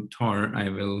to Tor, I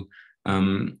will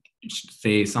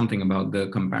say something about the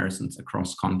comparisons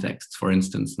across contexts, for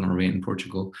instance, Norway and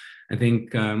Portugal. I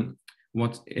think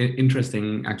what's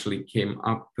interesting actually came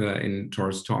up in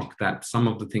Tor's talk, that some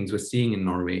of the things we're seeing in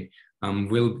Norway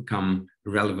will become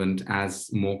relevant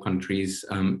as more countries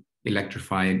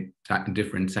electrify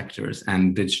different sectors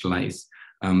and digitalize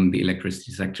the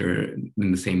electricity sector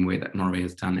in the same way that Norway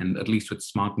has done. And at least with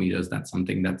smart meters, that's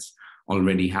something that's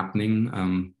already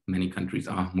happening. Many countries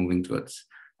are moving towards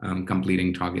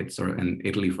completing targets, or in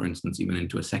Italy, for instance, even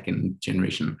into a second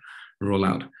generation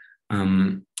rollout.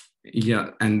 Yeah,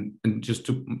 and just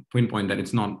to pinpoint that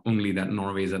it's not only that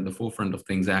Norway is at the forefront of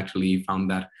things. I actually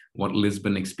found that what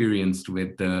Lisbon experienced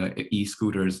with the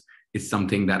e-scooters is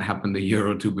something that happened a year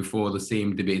or two before the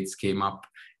same debates came up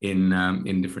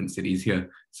in different cities here.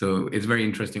 So it's very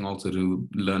interesting also to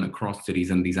learn across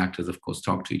cities, and these actors, of course,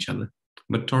 talk to each other.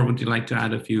 But Tor, would you like to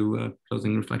add a few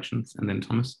closing reflections? And then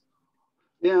Thomas?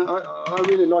 Yeah, I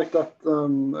really like that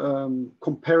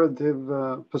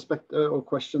comparative perspective or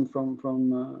question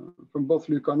from both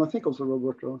Luca and I think also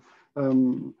Roberto.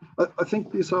 I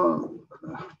think these are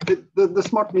the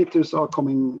smart meters are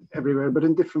coming everywhere, but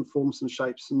in different forms and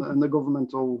shapes, and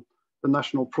the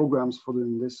national programs for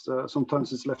doing this.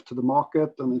 Sometimes it's left to the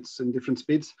market and it's in different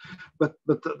speeds, but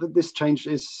this change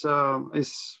is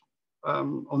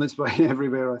on its way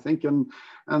everywhere, I think,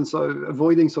 and so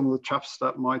avoiding some of the traps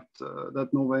that that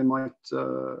Norway might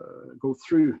go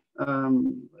through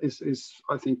is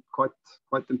I think quite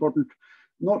important.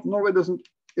 Norway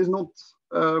is not.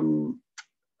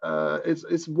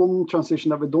 It's one transition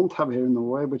that we don't have here in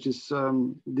Norway, which is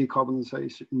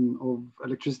decarbonization of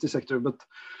electricity sector, but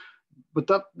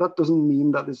that doesn't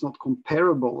mean that it's not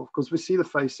comparable. Of course, we see the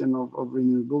phase-in of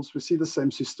renewables. We see the same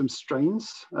system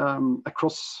strains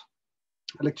across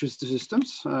electricity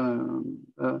systems.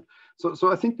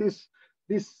 So I think these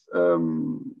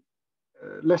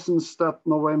lessons that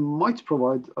Norway might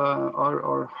provide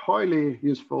are highly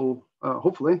useful,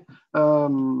 hopefully,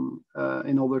 in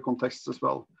other contexts as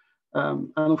well.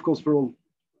 And of course, we're all,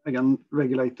 again,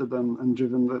 regulated and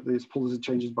driven these policy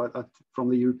changes by that from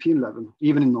the European level,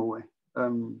 even in Norway.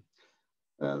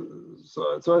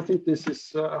 So I think this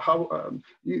is how,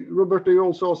 Roberto, you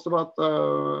also asked about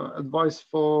advice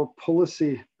for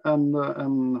policy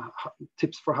and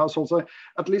tips for households.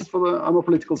 At least I'm a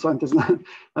political scientist,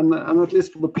 and at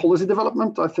least for the policy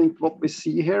development, I think what we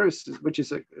see here which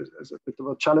is a bit of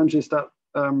a challenge, is that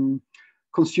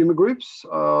consumer groups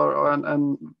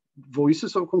and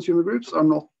voices of consumer groups are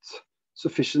not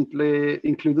sufficiently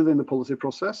included in the policy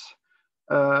process.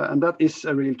 And that is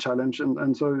a real challenge.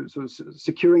 And so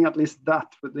securing at least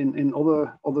that in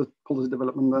other policy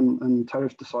development and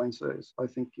tariff designs is, I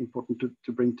think, important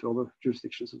to bring to other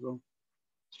jurisdictions as well.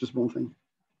 It's just one thing.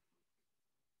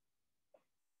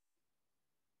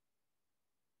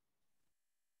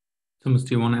 Thomas,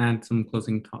 do you want to add some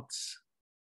closing thoughts?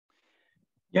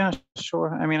 Yeah,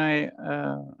 sure. I mean, I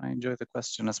enjoy the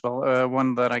question as well.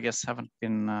 One that I guess haven't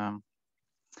been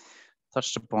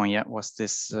touched upon yet was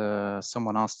this,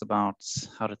 someone asked about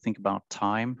how to think about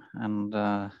time, and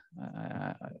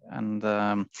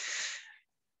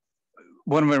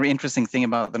one very interesting thing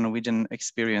about the Norwegian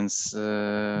experience,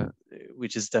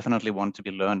 which is definitely one to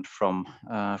be learned from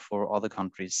for other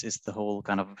countries, is the whole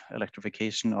kind of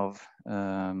electrification of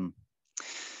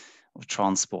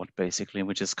transport, basically,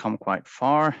 which has come quite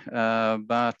far,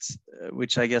 but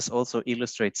which I guess also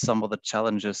illustrates some of the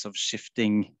challenges of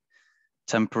shifting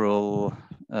temporal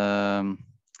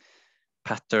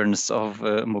patterns of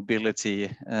mobility,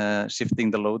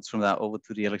 shifting the loads from that over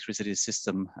to the electricity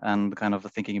system, and kind of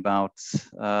thinking about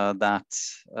that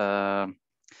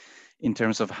in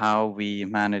terms of how we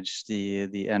manage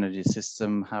the energy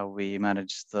system, how we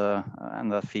manage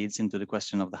and that feeds into the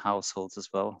question of the households as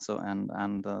well. So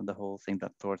and the whole thing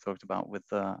that Tor talked about with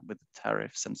the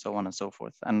tariffs and so on and so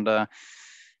forth. And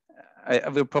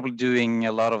we're probably doing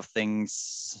a lot of things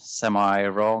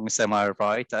semi-wrong,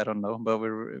 semi-right, I don't know, but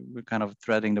we're kind of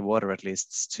treading the water, at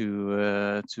least to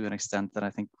an extent that I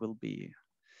think will be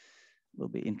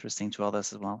interesting to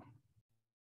others as well.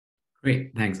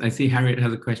 Great, thanks. I see Harriet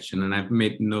has a question, and I've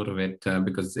made note of it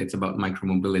because it's about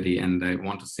micromobility, and I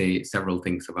want to say several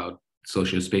things about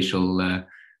socio-spatial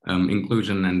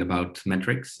inclusion and about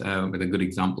metrics with a good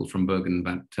example from Bergen,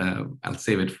 but I'll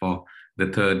save it for the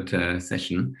third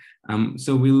session.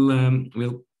 So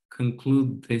we'll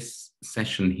conclude this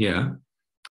session here.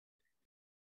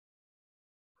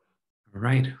 All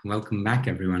right, welcome back,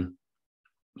 everyone.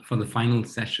 For the final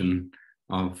session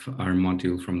of our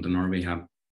module from the Norway Hub,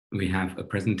 we have a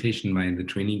presentation by the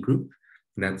trainee group.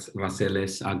 That's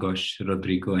Vasileios, Agos,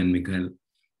 Rodrigo, and Miguel.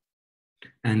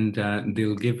 And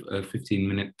they'll give a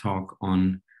 15-minute talk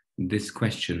on this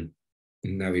question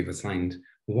that we've assigned.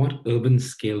 What urban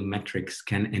scale metrics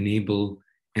can enable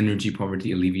energy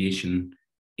poverty alleviation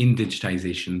in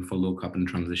digitization for low carbon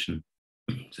transition?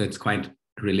 So it's quite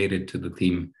related to the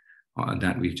theme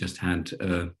that we've just had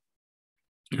a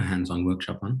hands-on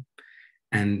workshop on.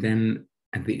 And then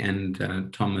at the end,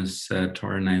 Thomas,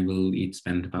 Tor, and I will each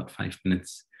spend about 5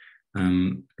 minutes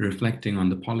reflecting on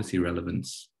the policy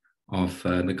relevance of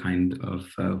the kind of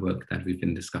work that we've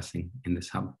been discussing in this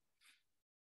hub.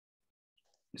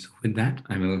 So with that,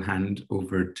 I will hand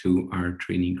over to our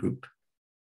trainee group.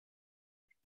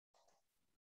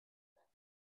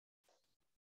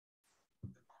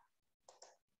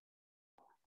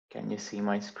 Can you see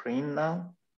my screen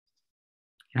now?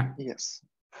 Yeah. Yes.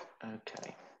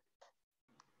 Okay.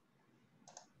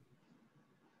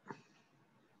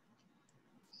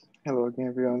 Hello again,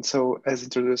 everyone. So as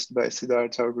introduced by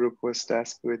Siddharth, our group was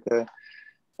tasked with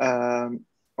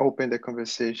opening the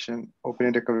conversation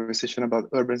about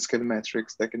urban scale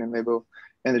metrics that can enable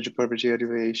energy poverty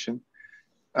alleviation.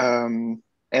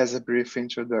 As a brief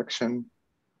introduction,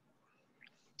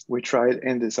 we tried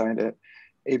and designed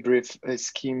a brief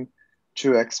scheme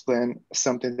to explain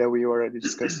something that we already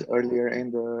discussed earlier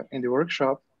in the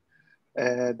workshop,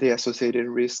 the associated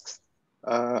risks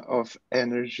of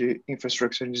energy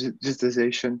infrastructure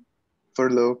digitization for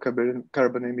low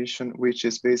carbon emission, which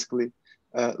is basically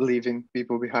leaving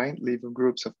people behind, leaving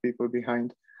groups of people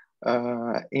behind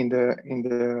in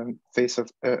the face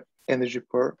of energy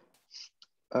poor.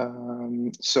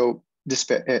 So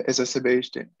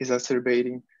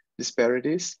exacerbating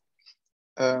disparities.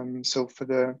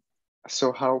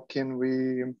 So how can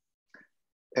we?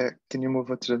 Can you move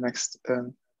on to the next?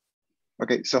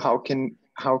 Okay, so how can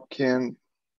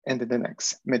and then the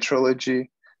next metrology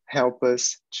help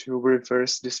us to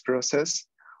reverse this process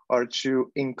or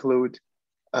to include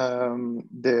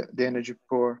the energy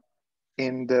poor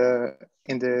in the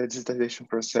digitization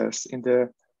process, in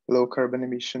the low carbon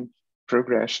emission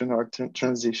progression or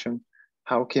transition?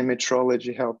 How can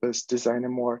metrology help us design a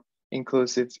more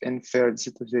inclusive and fair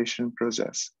digitization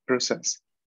process?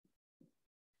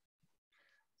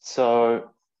 So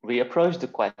we approach the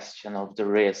question of the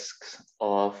risks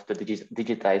of the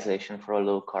digitization for a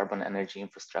low carbon energy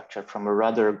infrastructure from a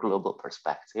rather global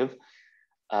perspective.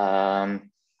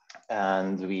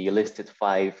 And we listed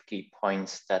 5 key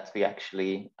points that we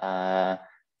actually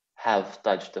have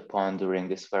touched upon during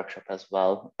this workshop as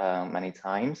well many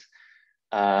times.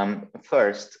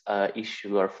 First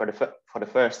issue, or for the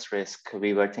first risk,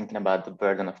 we were thinking about the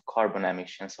burden of carbon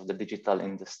emissions of the digital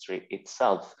industry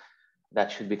itself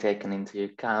that should be taken into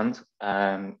account,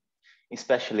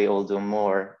 especially although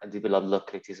more developed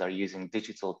localities are using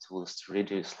digital tools to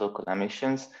reduce local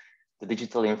emissions. The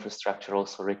digital infrastructure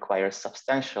also requires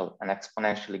substantial and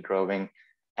exponentially growing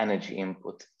energy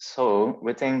input. So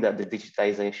we think that the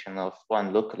digitization of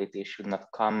one locality should not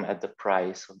come at the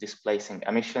price of displacing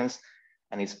emissions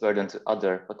and its burden to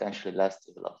other potentially less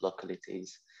developed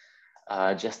localities.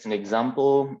 Just an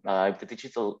example, if the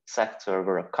digital sector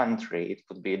were a country, it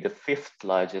would be the 5th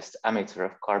largest emitter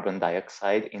of carbon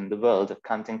dioxide in the world,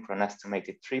 accounting for an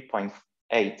estimated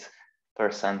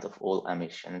 3.8% of all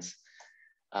emissions.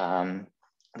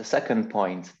 The second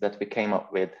point that we came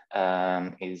up with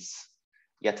is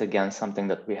yet again something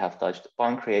that we have touched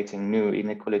upon, creating new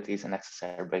inequalities and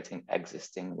exacerbating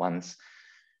existing ones.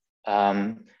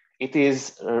 It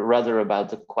is rather about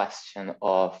the question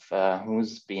of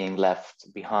who's being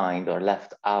left behind or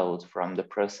left out from the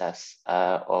process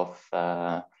of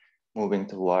moving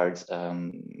towards a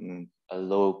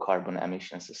low carbon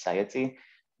emission society.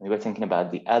 We were thinking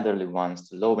about the elderly ones,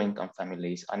 the low income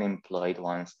families, unemployed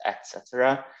ones,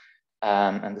 etc.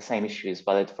 And the same issue is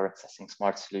valid for accessing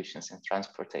smart solutions in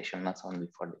transportation, not only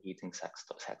for the heating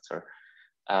sector.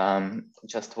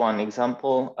 Just one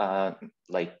example,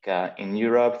 in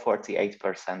Europe,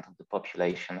 48% of the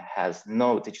population has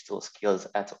no digital skills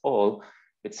at all,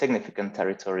 with significant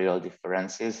territorial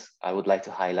differences. I would like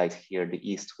to highlight here the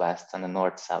East-West and the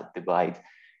North-South divide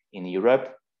in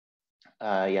Europe.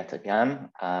 Yet again,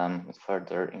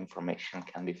 further information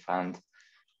can be found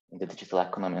in the Digital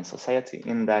Economy and Society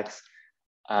Index.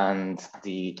 And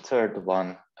the third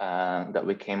one that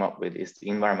we came up with is the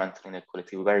environmental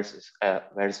inequality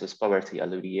versus poverty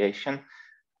alleviation,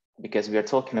 because we are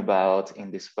talking about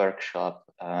in this workshop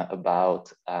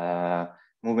about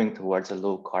moving towards a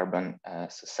low carbon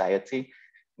society,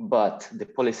 but the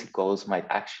policy goals might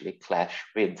actually clash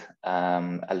with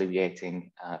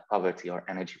alleviating poverty or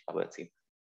energy poverty,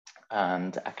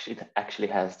 and actually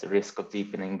has the risk of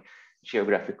deepening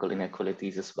geographical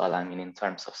inequalities as well. I mean, in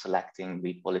terms of selecting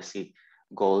the policy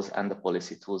goals and the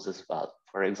policy tools as well.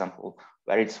 For example,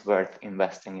 where it's worth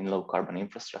investing in low carbon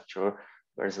infrastructure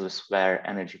versus where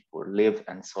energy poor live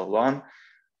and so on.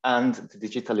 And the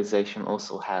digitalization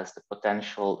also has the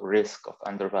potential risk of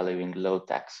undervaluing low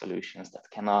tech solutions that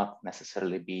cannot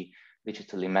necessarily be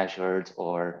digitally measured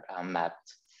or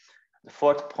mapped. The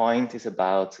fourth point is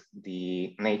about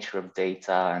the nature of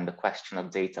data and the question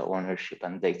of data ownership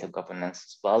and data governance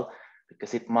as well,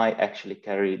 because it might actually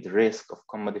carry the risk of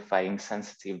commodifying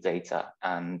sensitive data,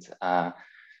 and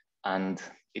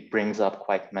it brings up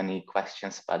quite many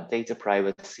questions about data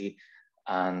privacy,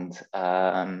 and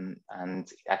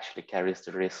it actually carries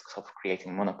the risks of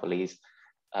creating monopolies,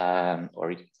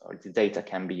 or the data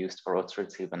can be used for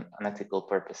authoritative and unethical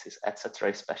purposes, etc.,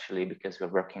 especially because we're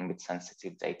working with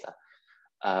sensitive data.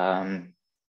 And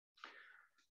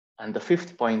the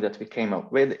fifth point that we came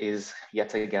up with is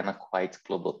yet again a quite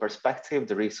global perspective,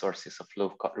 the resources of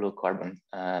low carbon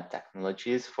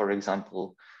technologies. For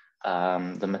example,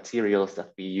 the materials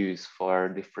that we use for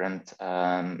different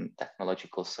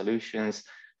technological solutions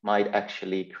might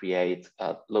actually create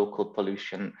local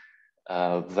pollution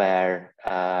where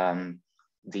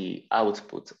the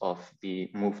output of the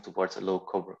move towards a low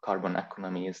carbon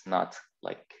economy is not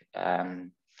like,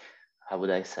 how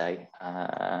would I say,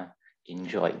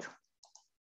 enjoyed.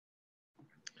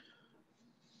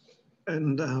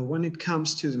 And when it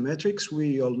comes to the metrics,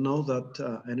 we all know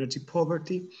that energy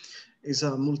poverty is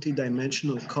a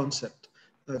multidimensional concept,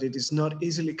 that it is not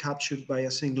easily captured by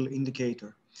a single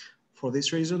indicator. For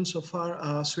this reason, so far,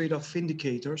 a suite of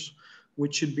indicators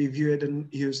which should be viewed and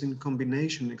used in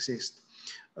combination exist.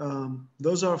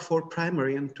 Those are 4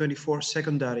 primary and 24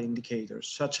 secondary indicators,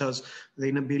 such as the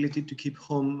inability to keep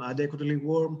home adequately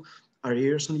warm,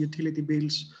 arrears on utility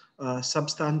bills,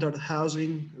 substandard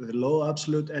housing, the low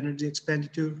absolute energy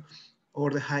expenditure,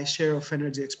 or the high share of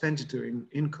energy expenditure in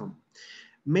income.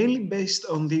 Mainly based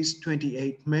on these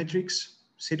 28 metrics,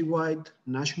 citywide,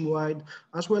 nationwide,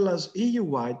 as well as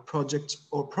EU-wide projects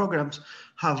or programs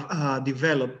have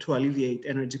developed to alleviate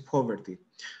energy poverty.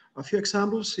 A few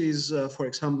examples is, for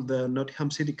example, the Nottingham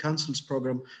City Council's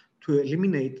program to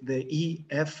eliminate the E,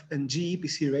 F, and G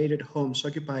EPC rated homes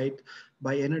occupied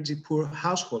by energy poor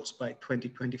households by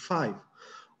 2025.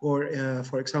 Or,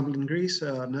 for example, in Greece,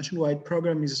 a nationwide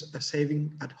program is a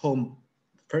Saving at Home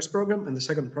first program and the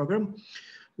second program,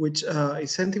 which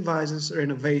incentivizes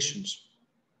renovations.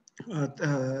 At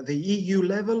the EU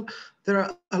level, There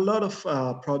are a lot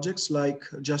of projects, like,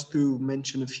 just to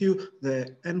mention a few,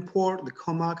 the NPOR, the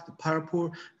COMAC, the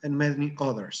PARPOR, and many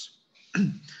others.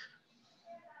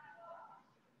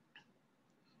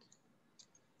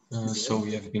 So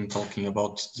we have been talking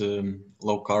about the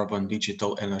low carbon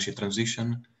digital energy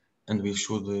transition, and we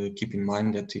should keep in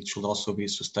mind that it should also be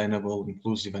sustainable,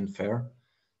 inclusive, and fair.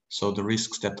 So the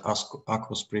risks that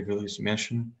Akos previously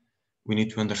mentioned, we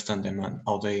need to understand them and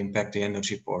how they impact the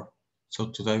energy poor. So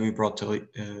today we brought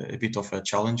a bit of a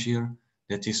challenge here,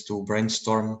 that is to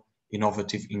brainstorm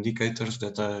innovative indicators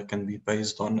that can be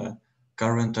based on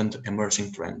current and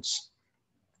emerging trends.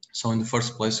 So in the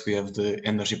first place, we have the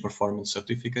energy performance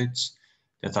certificates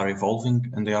that are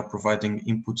evolving, and they are providing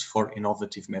inputs for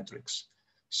innovative metrics.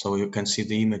 So you can see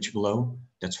the image below,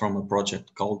 that's from a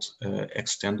project called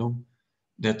Extendo,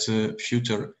 that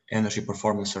future energy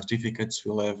performance certificates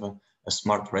will have a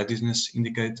smart readiness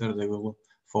indicator. They will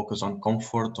focus on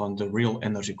comfort, on the real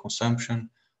energy consumption,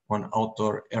 on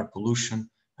outdoor air pollution,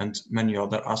 and many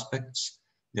other aspects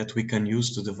that we can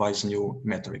use to devise new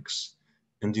metrics.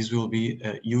 And these will be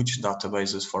huge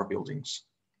databases for buildings.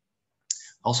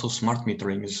 Also, smart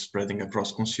metering is spreading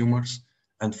across consumers,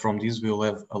 and from this we'll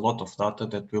have a lot of data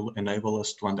that will enable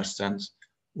us to understand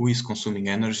who is consuming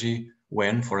energy,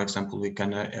 when. For example, we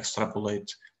can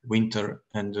extrapolate winter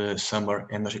and summer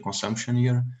energy consumption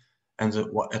here, and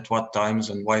at what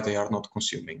times and why they are not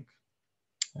consuming.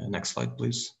 Next slide,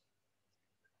 please.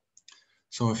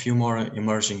 So a few more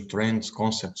emerging trends,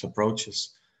 concepts,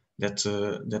 approaches that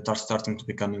are starting to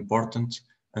become important,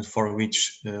 and for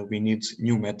which we need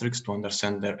new metrics to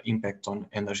understand their impact on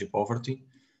energy poverty.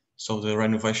 So the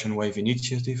Renovation Wave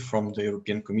initiative from the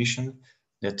European Commission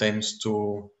that aims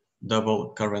to double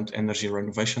current energy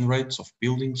renovation rates of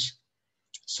buildings.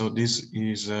 So this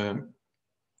is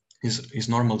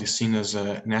normally seen as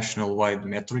a national-wide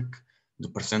metric, the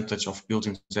percentage of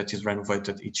buildings that is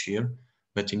renovated each year.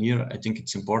 But in here, I think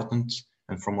it's important,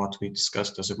 and from what we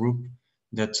discussed as a group,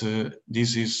 that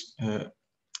this is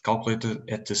calculated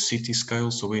at the city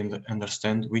scale, so we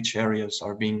understand which areas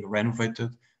are being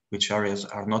renovated, which areas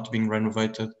are not being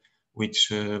renovated,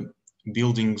 which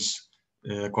buildings,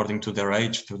 according to their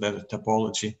age, to their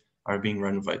topology, are being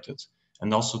renovated.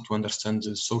 And also to understand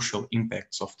the social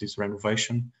impacts of this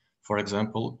renovation, for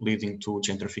example, leading to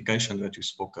gentrification that we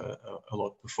spoke a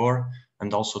lot before,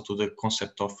 and also to the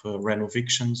concept of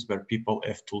renovictions, where people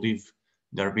have to leave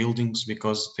their buildings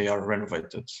because they are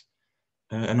renovated.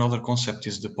 Another concept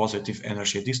is the positive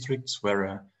energy districts,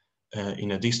 where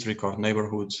in a district or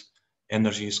neighborhood,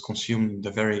 energy is consumed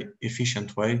in a very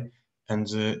efficient way, and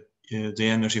the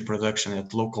energy production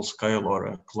at local scale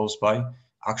or close by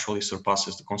actually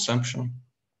surpasses the consumption.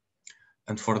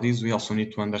 And for this, we also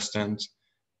need to understand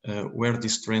where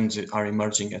these trends are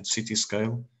emerging at city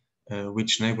scale,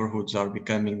 which neighborhoods are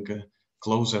becoming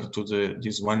closer to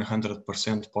these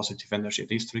 100% positive energy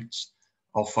districts,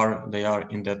 how far they are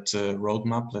in that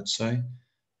roadmap, let's say,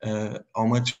 how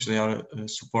much they are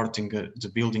supporting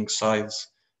the building sides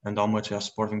and how much they are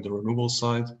supporting the renewable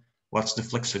side, what's the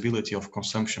flexibility of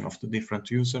consumption of the different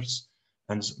users,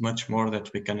 and much more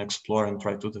that we can explore and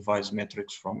try to devise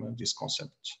metrics from these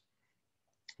concepts.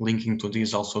 Linking to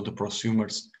this also the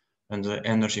prosumers and the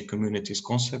energy communities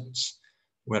concepts,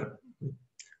 where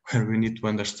we need to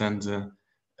understand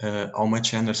how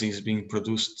much energy is being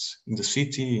produced in the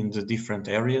city, in the different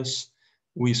areas,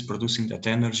 who is producing that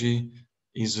energy,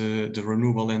 is the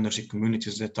renewable energy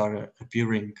communities that are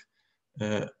appearing,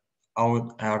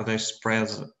 how are they spread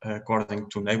according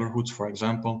to neighborhoods, for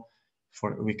example.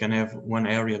 We can have one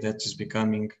area that is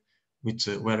becoming with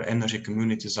where energy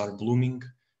communities are blooming,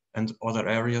 and other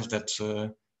areas that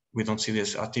we don't see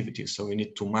this activity. So we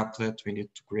need to map that, we need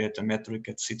to create a metric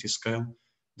at city scale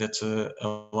that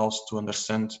allows to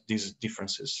understand these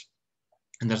differences.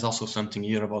 And there's also something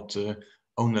here about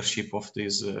ownership of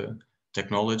these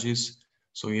technologies.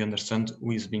 So we understand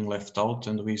who is being left out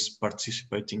and who is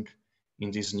participating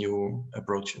in these new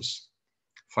approaches.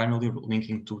 Finally,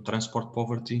 linking to transport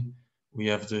poverty, we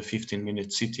have the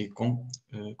 15-minute city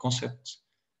concept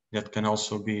that can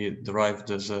also be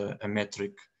derived as a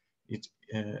metric.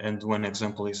 And one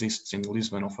example exists in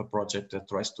Lisbon of a project that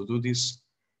tries to do this,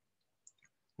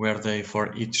 where they,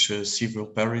 for each civil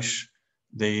parish,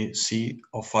 they see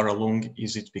how far along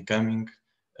is it becoming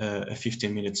a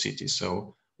 15-minute city.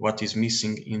 So what is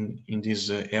missing in this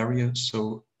area,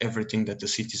 so everything that the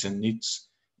citizen needs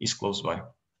is close by.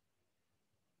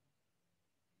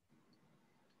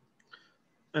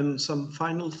 And some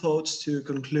final thoughts to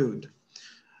conclude.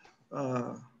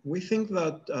 We think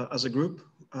that as a group,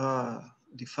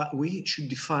 we should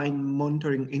define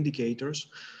monitoring indicators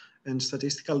and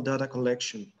statistical data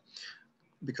collection.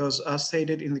 because as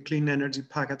stated in the Clean Energy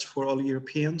Package for all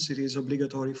Europeans, it is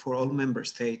obligatory for all member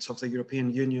states of the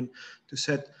European Union to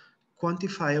set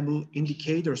quantifiable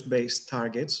indicators-based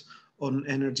targets on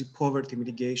energy poverty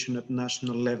mitigation at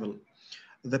national level.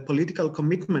 The political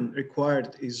commitment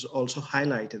required is also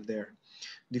highlighted there.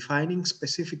 Defining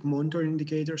specific monitoring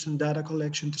indicators and data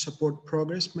collection to support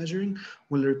progress measuring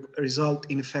will result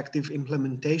in effective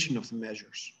implementation of the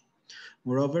measures.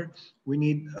 Moreover, we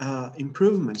need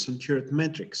improvements on current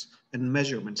metrics and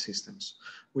measurement systems,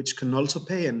 which can also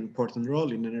play an important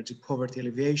role in energy poverty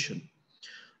alleviation.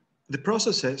 The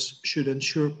processes should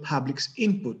ensure public's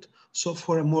input, so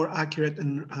for a more accurate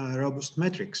and robust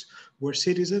metrics, where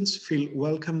citizens feel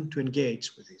welcome to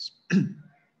engage with this.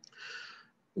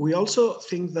 We also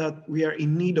think that we are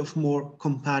in need of more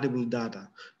compatible data.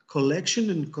 Collection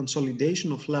and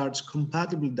consolidation of large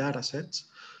compatible data sets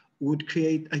would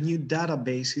create a new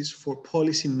databases for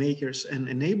policymakers and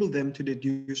enable them to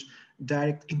deduce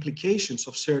direct implications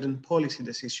of certain policy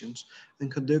decisions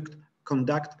and conduct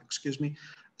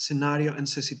scenario and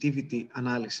sensitivity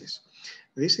analysis.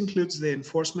 This includes the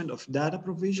enforcement of data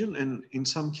provision and in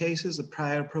some cases the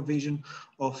prior provision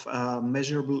of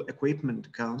measurable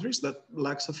equipment countries that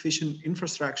lack sufficient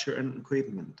infrastructure and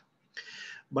equipment.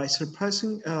 By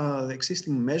surpassing the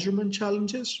existing measurement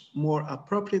challenges, more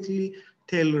appropriately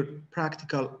tailored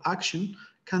practical action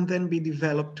can then be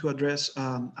developed to address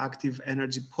active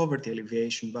energy poverty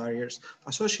alleviation barriers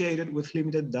associated with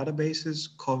limited databases,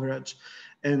 coverage,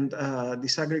 and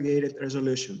disaggregated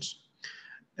resolutions.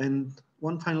 And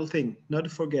one final thing, not to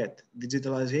forget,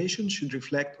 digitalization should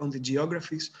reflect on the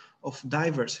geographies of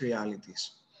diverse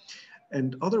realities.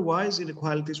 And otherwise,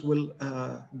 inequalities will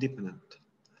deepen.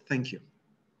 Thank you.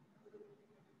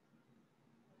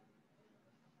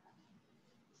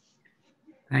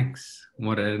 Thanks.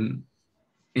 What an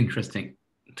interesting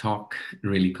talk,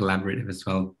 really collaborative as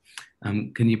well.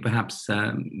 Can you perhaps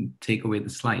take away the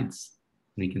slides?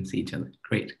 We can see each other.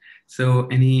 Great. So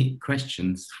any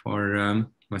questions for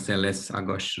Vasileios,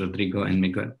 Agos, Rodrigo, and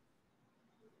Miguel?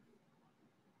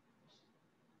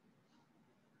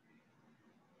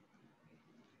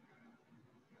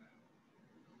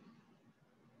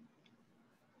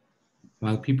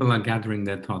 While people are gathering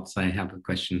their thoughts, I have a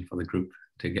question for the group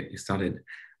to get you started.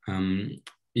 I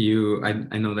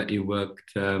know that you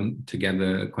worked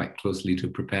together quite closely to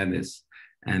prepare this,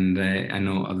 and I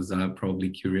know others are probably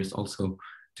curious also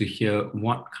to hear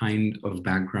what kind of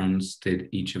backgrounds did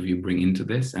each of you bring into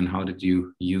this, and how did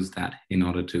you use that in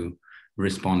order to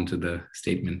respond to the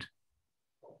statement?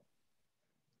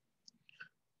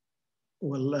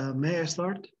 Well, may I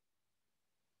start?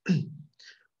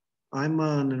 I'm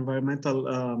an environmental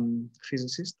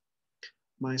physicist.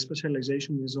 My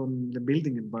specialization is on the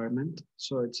building environment.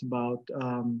 So it's about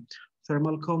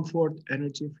thermal comfort,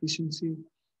 energy efficiency,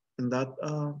 and that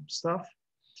stuff.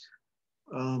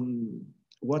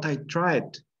 What I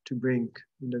tried to bring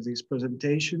into this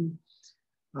presentation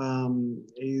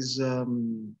is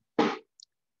the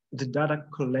data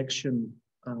collection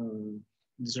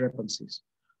discrepancies.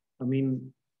 I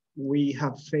mean, we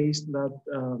have faced that,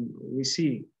 we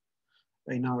see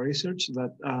in our research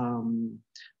that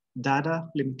data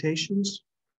limitations,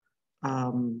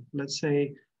 let's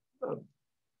say,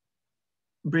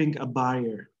 bring a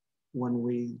barrier when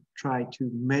we try to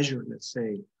measure, let's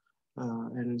say,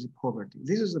 energy poverty.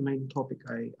 This is the main topic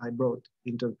I brought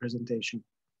into the presentation.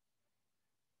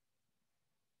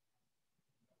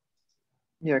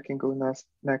 Yeah, I can go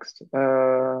next.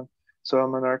 So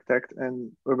I'm an architect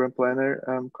and urban planner.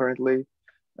 I'm currently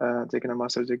taking a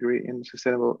master's degree in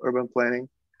sustainable urban planning.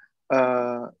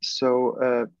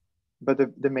 But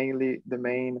the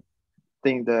main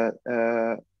thing that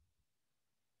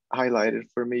highlighted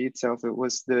for me itself, it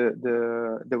was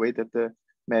the way that the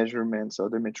measurements or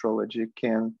the metrology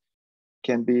can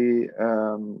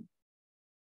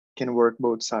work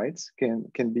both sides,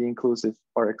 can be inclusive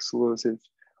or exclusive,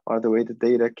 or the way the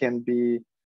data can be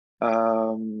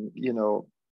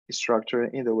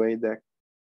structured in the way that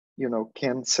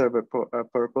can serve a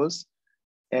purpose,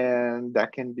 and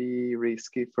that can be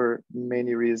risky for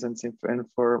many reasons and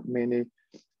for many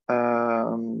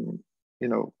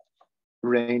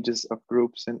ranges of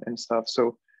groups and stuff.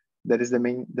 So that is the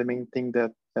main thing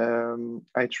that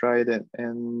I tried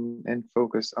and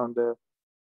focus on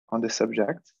the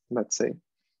subject. Let's say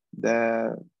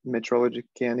the metrology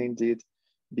can indeed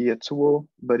be a tool,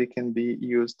 but it can be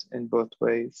used in both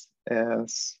ways,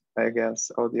 as I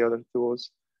guess all the other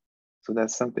tools. So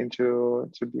that's something to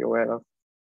be aware of.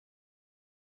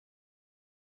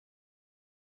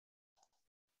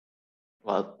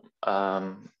 Well,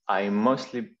 I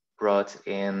mostly brought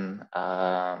in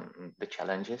the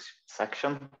challenges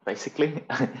section, basically.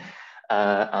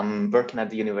 I'm working at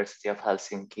the University of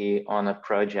Helsinki on a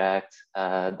project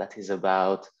that is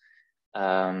about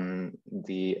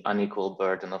the unequal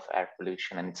burden of air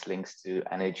pollution and its links to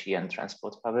energy and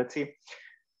transport poverty.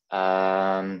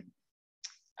 And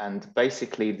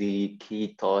basically the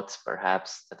key thoughts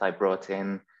perhaps that I brought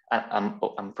in,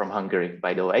 I'm from Hungary,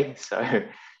 by the way, so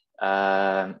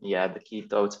yeah, the key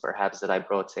thoughts perhaps that I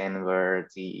brought in were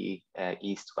the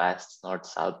east-west,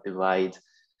 north-south divide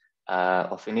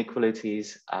of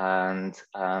inequalities, and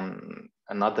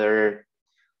another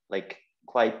like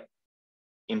quite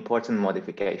important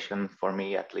modification for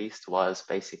me at least was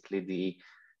basically the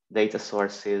data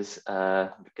sources,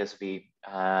 because we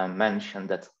mentioned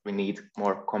that we need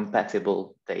more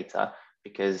compatible data,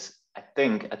 because I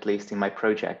think at least in my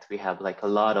project we have like a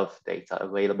lot of data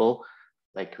available.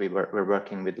 Like we're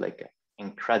working with like an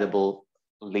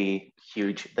incredibly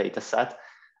huge data set,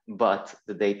 but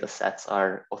the data sets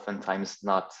are oftentimes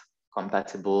not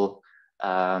compatible,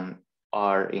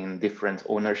 are in different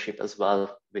ownership as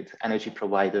well, with energy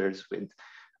providers, with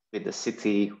the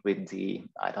city, with the,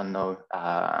 I don't know,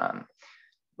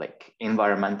 like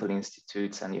environmental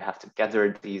institutes, and you have to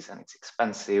gather these, and it's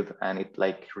expensive, and it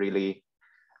like really,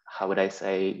 how would I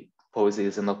say,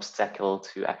 poses an obstacle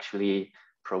to actually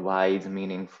provide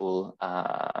meaningful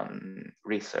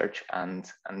research and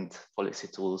policy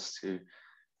tools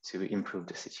to improve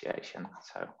the situation.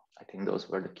 So I think those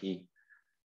were the key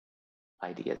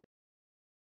ideas.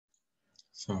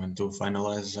 So, and to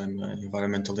finalize, I'm an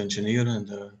environmental engineer and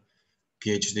a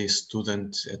PhD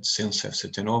student at Ciência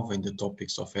FCT Nova in the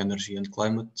topics of energy and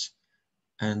climate.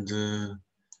 And I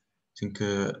think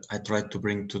I tried to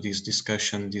bring to this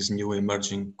discussion these new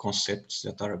emerging concepts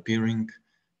that are appearing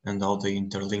and how they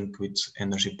interlink with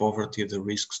energy poverty, the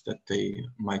risks that they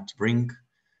might bring.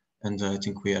 And I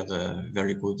think we had a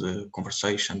very good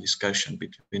discussion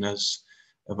between us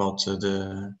about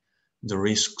the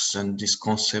risks and these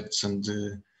concepts and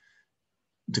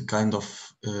the kind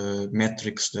of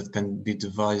metrics that can be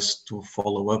devised to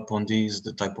follow up on these,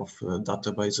 the type of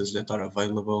databases that are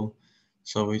available.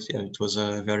 So it was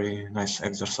a very nice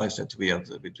exercise that we had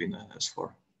between us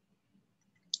four.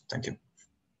 Thank you.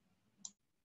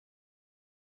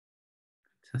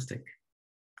 Fantastic.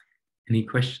 Any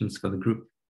questions for the group?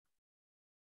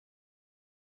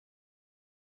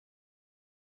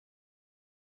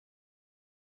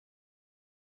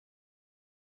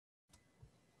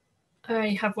 I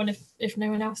have one if no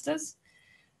one else does.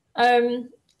 I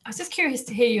was just curious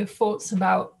to hear your thoughts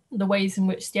about the ways in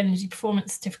which the energy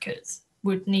performance certificates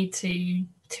would need to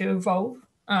evolve,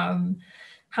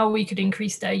 how we could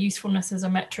increase their usefulness as a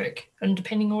metric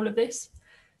underpinning all of this.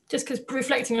 Just because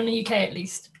reflecting on the UK at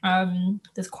least,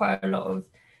 there's quite a lot of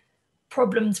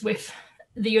problems with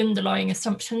the underlying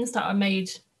assumptions that are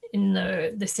made in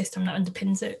the system that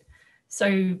underpins it.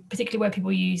 So particularly where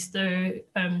people use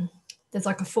there's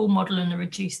like a full model and a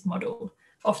reduced model.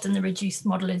 Often the reduced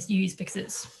model is used because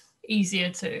it's easier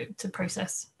to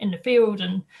process in the field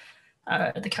and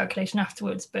the calculation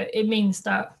afterwards, but it means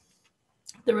that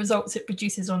the results it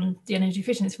produces on the energy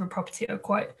efficiency of a property are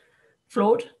quite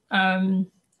flawed,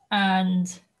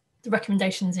 and the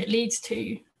recommendations it leads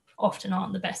to often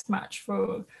aren't the best match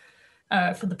for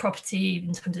the property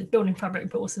in terms of building fabric,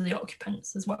 but also the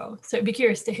occupants as well. So I'd be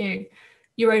curious to hear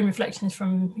your own reflections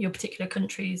from your particular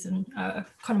countries and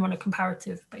kind of on a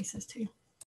comparative basis too.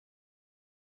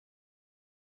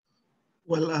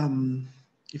 Well,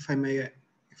 if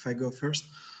I go first,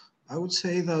 I would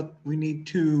say that we need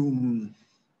to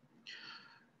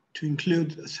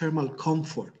include thermal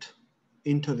comfort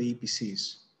into the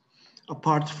EPCs.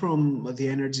 Apart from the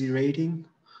energy rating,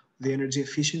 the energy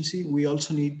efficiency, we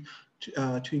also need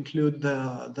to include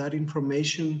that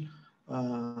information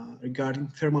regarding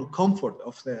thermal comfort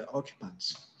of the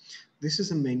occupants. This is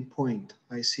the main point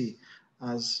I see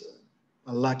as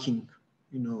a lacking,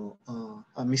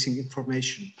 a missing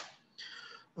information.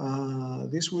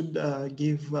 This would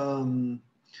give an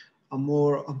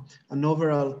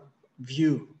overall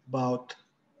view about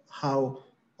how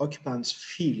occupants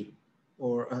feel,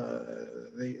 or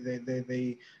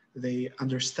they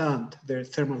understand their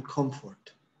thermal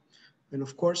comfort. And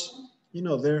of course,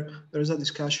 there's a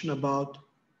discussion about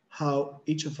how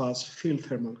each of us feel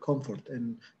thermal comfort,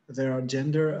 and there are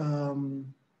gender,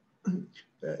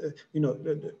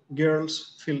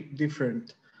 girls feel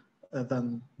different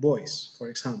than boys, for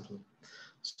example.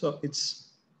 So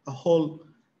it's a whole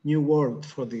new world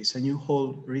for this, a new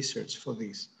whole research for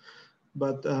this.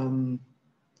 But in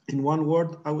one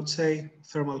word, I would say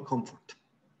thermal comfort.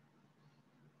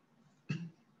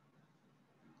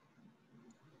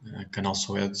 I can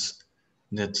also add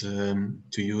that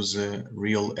to use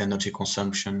real energy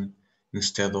consumption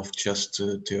instead of just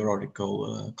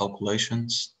theoretical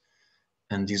calculations,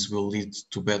 and this will lead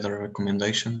to better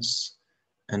recommendations,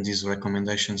 and these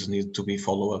recommendations need to be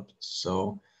followed up.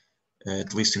 So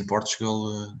at least in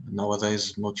Portugal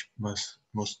nowadays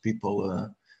most people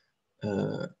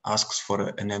asks for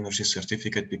an energy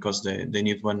certificate because they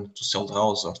need one to sell the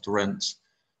house or to rent.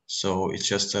 So it's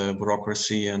just a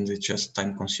bureaucracy, and it's just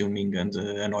time consuming and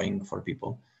annoying for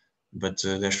people. But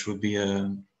there should be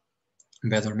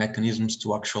better mechanisms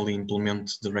to actually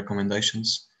implement the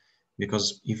recommendations,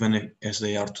 because even as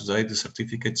they are today, the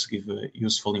certificates give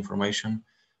useful information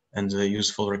and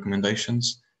useful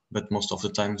recommendations, but most of the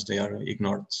times they are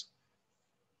ignored.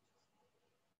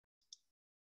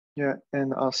 Yeah,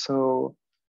 and also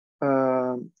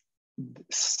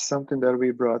something that we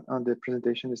brought on the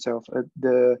presentation itself,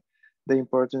 the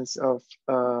importance of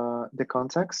the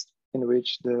context in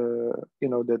which the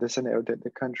scenario,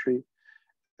 the country,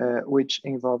 which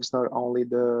involves not only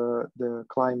the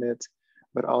climate,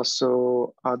 but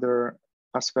also other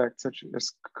aspects such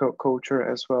as culture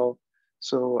as well.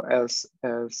 So as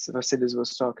Vasileios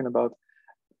was talking about,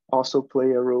 also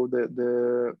play a role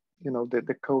the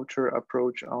culture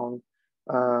approach on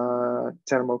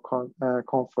thermal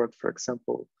comfort, for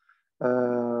example.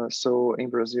 So in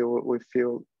Brazil, we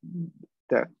feel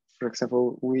that, for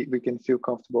example, we can feel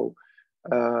comfortable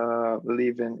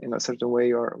living in a certain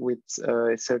way or with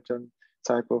a certain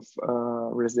type of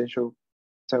residential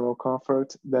thermal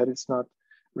comfort that is not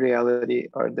reality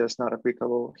or that's not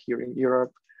applicable here in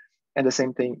Europe. And the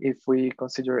same thing, if we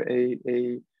consider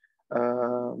a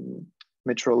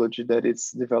metrology that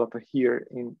is developed here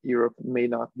in Europe may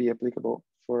not be applicable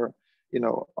for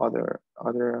other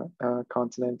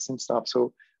continents and stuff.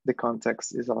 So the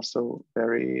context is also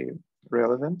very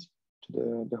relevant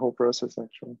to the whole process,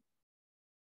 actually.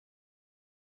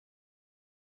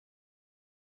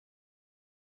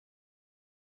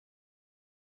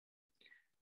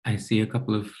 I see a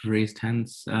couple of raised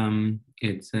hands.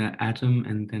 It's Adam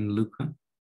and then Luca.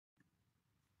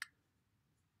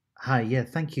 Hi, yeah,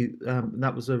 thank you.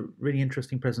 That was a really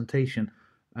interesting presentation.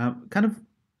 Kind of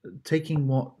taking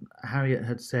what Harriet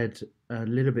had said a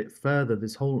little bit further,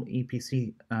 this whole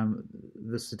EPC,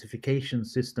 the certification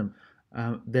system,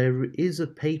 there is a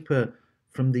paper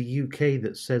from the UK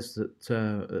that says that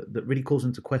that really calls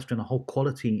into question the whole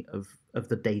quality of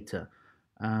the data.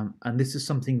 And this is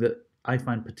something that I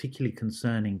find particularly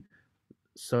concerning.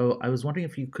 So I was wondering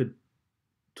if you could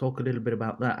talk a little bit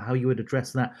about that, how you would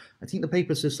address that. I think the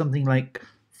paper says something like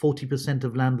 40%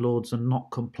 of landlords are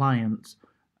not compliant,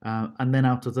 and then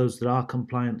out of those that are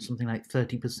compliant, something like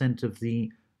 30% of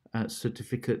the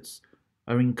certificates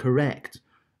are incorrect.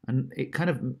 And it kind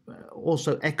of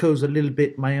also echoes a little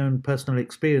bit my own personal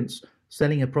experience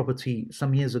selling a property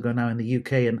some years ago now in the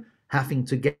UK and having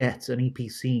to get an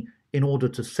EPC in order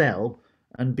to sell,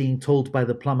 and being told by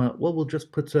the plumber, well, we'll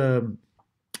just put a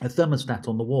thermostat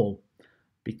on the wall,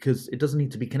 because it doesn't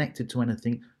need to be connected to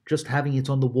anything. Just having it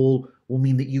on the wall will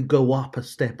mean that you go up a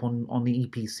step on the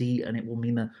EPC, and it will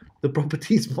mean that the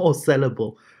property is more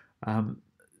sellable.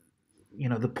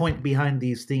 The point behind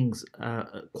these things,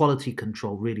 quality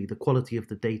control, really, the quality of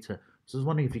the data. So I was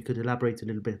wondering if you could elaborate a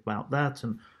little bit about that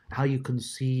and how you can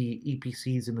see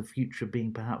EPCs in the future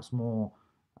being perhaps more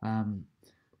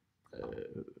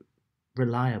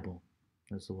reliable,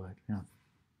 is the word, yeah.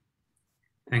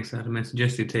 Thanks, Adam. I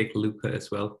suggest you take Luca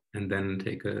as well, and then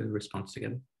take a response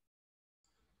together.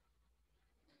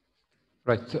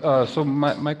 Right. So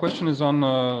my question is on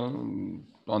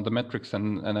the metrics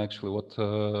and actually what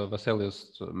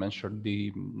Vasileios mentioned,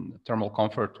 the thermal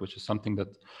comfort, which is something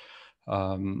that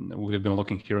we've been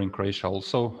looking here in Croatia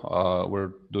also.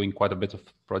 We're doing quite a bit of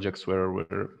projects where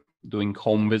we're doing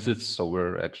home visits. So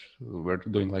we're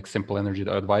doing like simple energy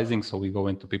advising. So we go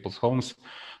into people's homes,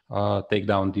 take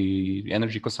down the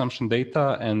energy consumption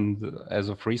data, and as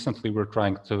of recently, we're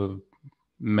trying to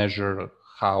measure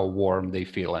how warm they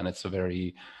feel, and it's a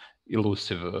very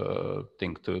elusive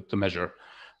thing to measure.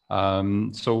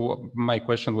 So my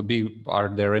question would be, are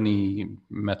there any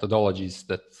methodologies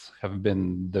that have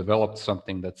been developed,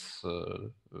 something that's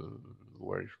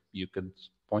where you could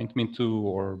point me to,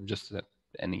 or just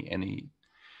any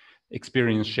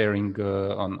experience sharing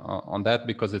on that,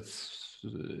 because it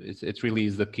really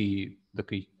is the key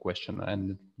question.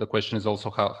 And the question is also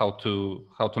how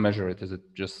to measure it. Is it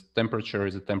just temperature?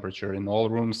 Is it temperature in all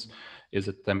rooms? Is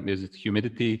it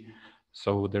humidity?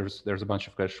 So there's a bunch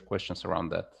of questions around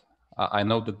that. I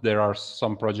know that there are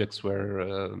some projects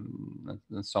where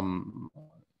some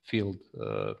field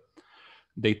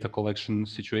data collection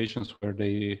situations where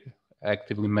they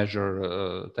actively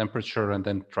measure temperature and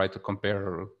then try to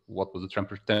compare what was the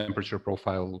temperature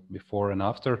profile before and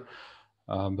after.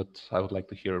 But I would like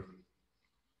to hear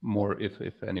more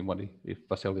if anybody, if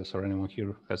Vasileios or anyone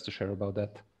here has to share about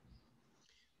that.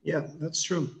 Yeah, that's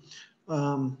true.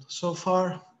 So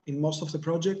far, in most of the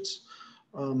projects,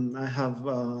 I have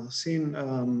seen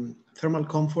thermal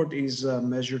comfort is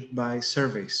measured by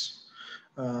surveys.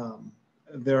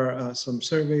 There are some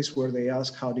surveys where they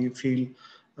ask, how do you feel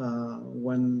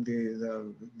when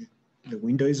the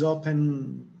window is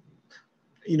open,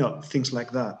 you know, things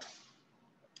like that.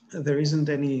 There isn't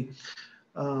any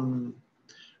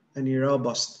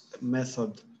robust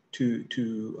method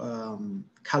to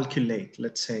calculate,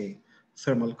 let's say,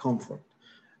 thermal comfort.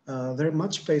 There's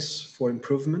much space for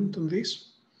improvement on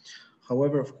this.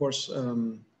 However, of course,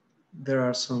 there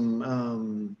are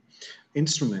some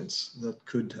instruments that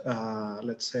could,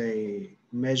 let's say,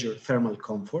 measure thermal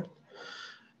comfort.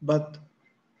 But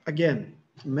again,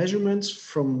 measurements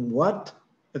from what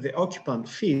the occupant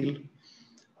feel,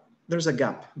 there's a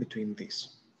gap between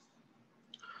these.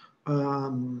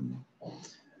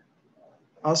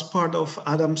 As part of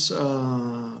Adam's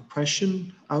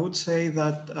question, I would say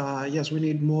that, yes, we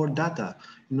need more data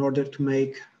in order to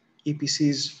make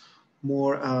EPCs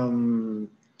more,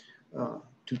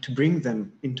 to bring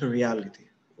them into reality.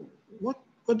 What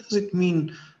does it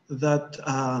mean that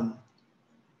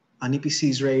an EPC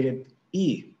is rated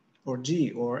E or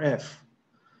G or F?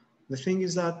 The thing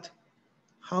is that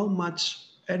how much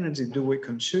energy do we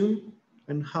consume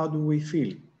and how do we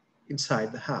feel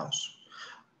inside the house?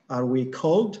 Are we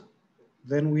cold?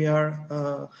 Then we are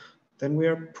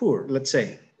poor. Let's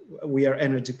say we are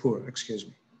energy poor. Excuse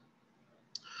me.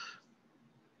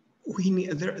 We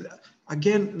need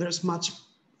there's much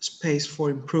space for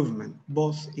improvement,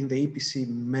 both in the EPC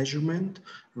measurement,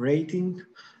 rating,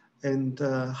 and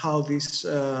how this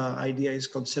idea is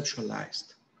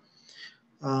conceptualized.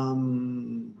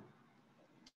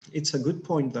 It's a good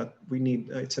point that we need,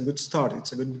 it's a good start,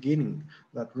 it's a good beginning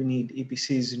that we need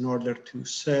EPCs in order to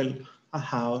sell a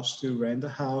house, to rent a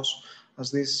house,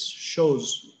 as this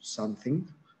shows something,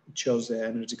 it shows the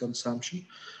energy consumption.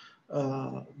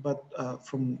 But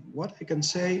from what I can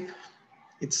say,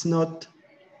 it's not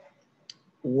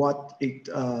what it,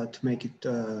 to make it,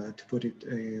 to put it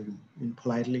in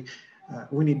politely,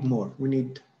 we need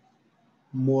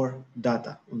more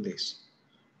data on this.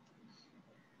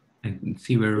 I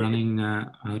see we're running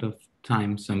out of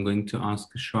time, so I'm going to ask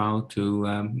João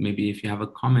to maybe if you have a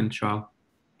comment, João,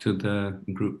 to the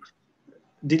group.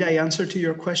 Did I answer to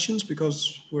your questions?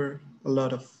 Because we're a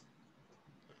lot of...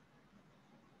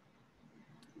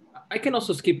 I can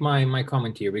also skip my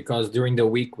comment here because during the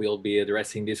week we'll be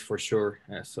addressing this for sure,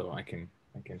 so I can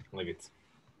leave it.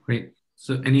 Great.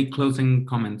 So any closing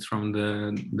comments from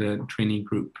the trainee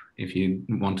group, if you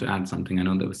want to add something? I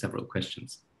know there were several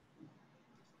questions.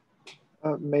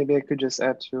 Maybe I could just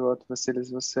add to what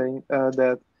Vasileios was saying,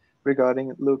 that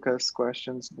regarding Lucas'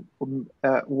 questions,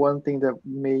 one thing that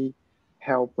may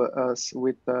help us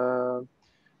with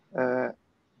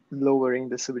lowering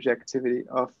the subjectivity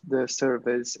of the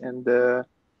surveys and the,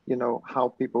 you know, how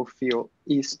people feel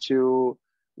is to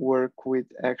work with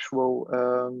actual,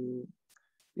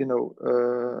 you know,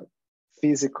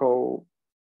 physical,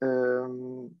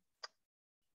 you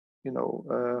know,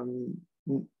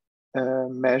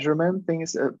 measurement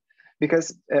things,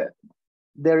 because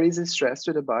there is a stress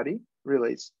to the body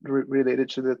related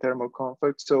to the thermal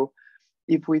comfort. So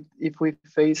if we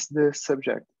face the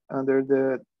subject under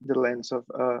the lens of,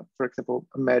 for example,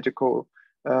 medical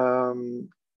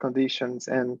conditions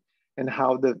and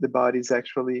how the body is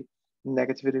actually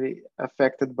negatively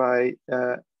affected by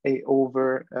a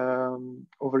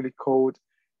overly cold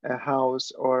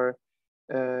house or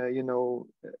you know,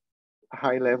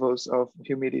 high levels of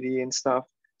humidity and stuff.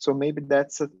 So maybe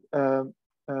that's a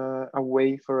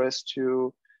way for us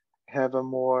to have a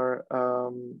more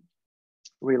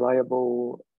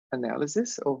reliable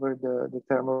analysis over the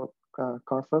thermal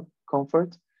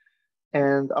comfort.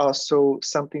 And also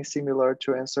something similar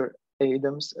to answer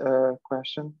Adam's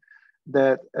question,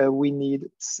 that we need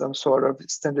some sort of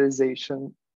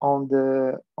standardization on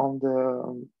the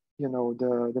you know,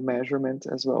 the measurement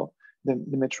as well, the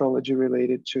metrology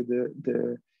related to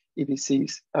the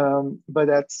EPCs. But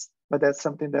that's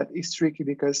something that is tricky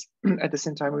because at the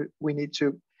same time we need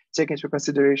to take into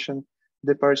consideration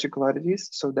the particularities.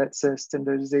 So that's a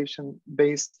standardization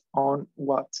based on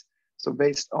what? So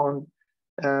based on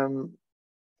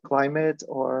climate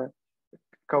or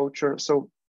culture. So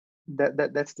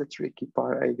that's the tricky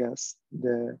part, I guess,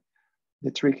 the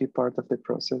tricky part of the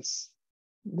process.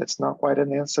 That's not quite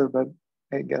an answer, but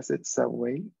I guess it's a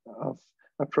way of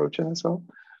approaching as well.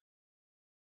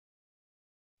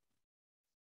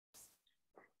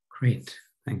 Great,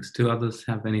 thanks. Do others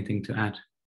have anything to add?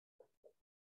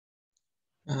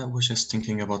 I was just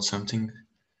thinking about something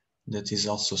that is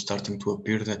also starting to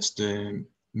appear. That's the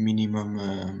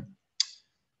minimum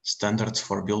standards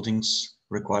for buildings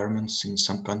requirements in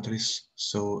some countries.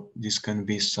 So this can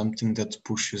be something that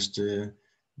pushes the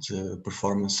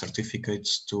performance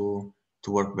certificates to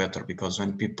work better, because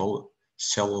when people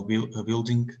sell a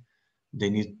building, they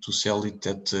need to sell it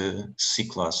at C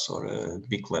class or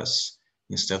B class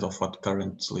instead of what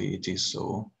currently it is.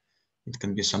 So it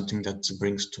can be something that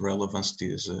brings to relevance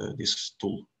this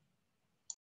tool.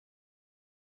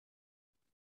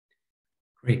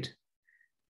 Great.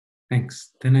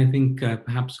 Thanks. Then I think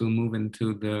perhaps we'll move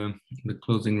into the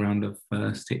closing round of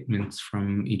statements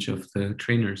from each of the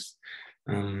trainers.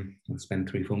 We'll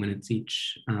spend 3-4 minutes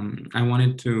each. I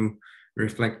wanted to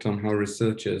reflect on how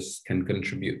researchers can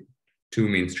contribute to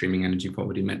mainstreaming energy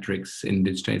poverty metrics in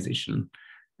digitization.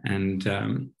 And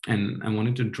I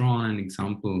wanted to draw an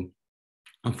example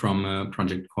from a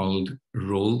project called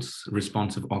ROLES,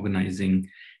 Responsive Organizing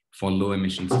for Low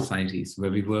Emission Societies,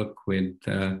 where we work with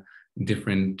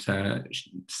different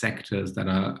sectors that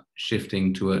are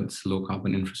shifting towards low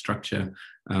carbon infrastructure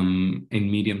in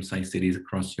medium-sized cities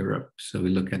across Europe. So we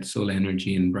look at solar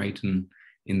energy in Brighton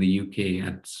in the UK,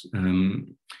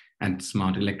 at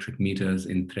smart electric meters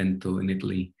in Trento in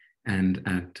Italy, and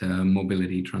at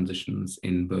mobility transitions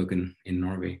in Bergen in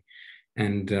Norway.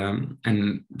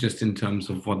 And just in terms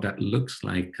of what that looks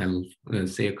like, I'll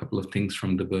say a couple of things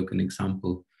from the Bergen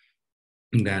example,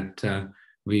 that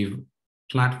we've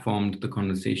platformed the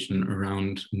conversation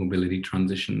around mobility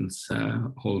transitions,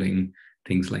 holding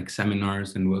things like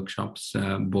seminars and workshops,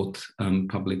 both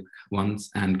public ones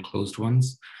and closed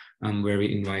ones, where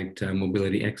we invite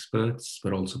mobility experts,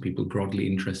 but also people broadly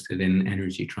interested in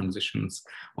energy transitions,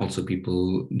 also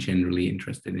people generally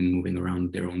interested in moving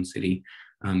around their own city,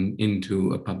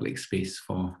 into a public space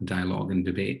for dialogue and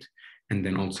debate. And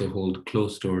then also hold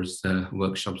closed doors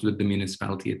workshops with the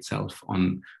municipality itself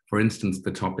on, for instance,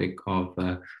 the topic of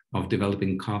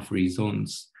developing car-free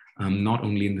zones, not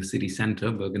only in the city center.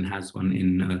 Bergen has one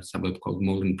in a suburb called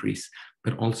Molenpris,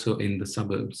 but also in the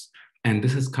suburbs. And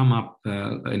this has come up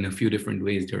in a few different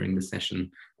ways during the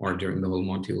session or during the whole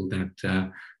module,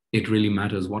 that it really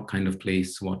matters what kind of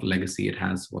place, what legacy it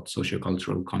has, what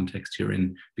sociocultural context you're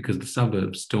in, because the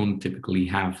suburbs don't typically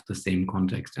have the same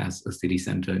context as a city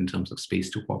center in terms of space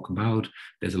to walk about.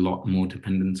 There's a lot more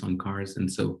dependence on cars. And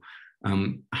so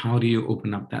how do you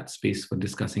open up that space for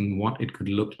discussing what it could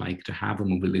look like to have a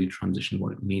mobility transition,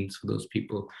 what it means for those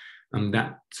people?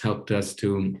 That's helped us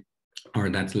to, or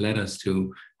that's led us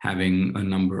to having a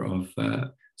number of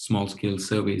small-scale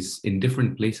surveys in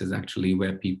different places, actually,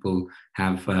 where people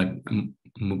have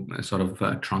sort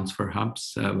of transfer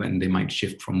hubs when they might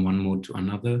shift from one mode to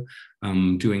another,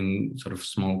 doing sort of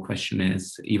small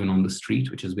questionnaires, even on the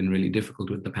street, which has been really difficult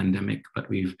with the pandemic, but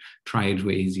we've tried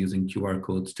ways using QR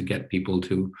codes to get people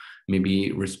to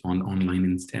maybe respond online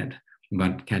instead,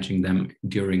 but catching them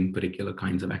during particular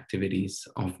kinds of activities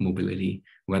of mobility,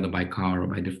 whether by car or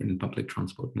by different public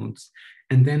transport modes.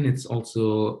 And then it's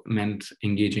also meant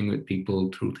engaging with people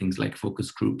through things like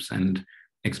focus groups and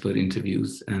expert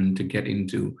interviews, and to get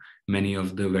into many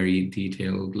of the very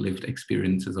detailed lived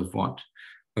experiences of what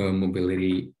a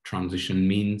mobility transition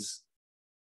means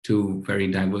to very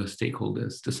diverse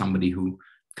stakeholders, to somebody who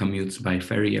commutes by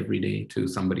ferry every day, to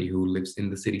somebody who lives in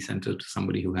the city center, to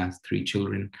somebody who has 3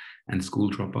 children and school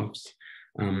drop-offs.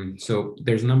 So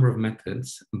there's a number of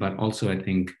methods, but also I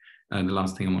think the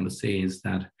last thing I want to say is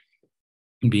that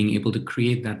being able to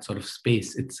create that sort of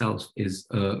space itself is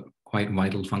a quite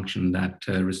vital function that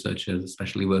researchers,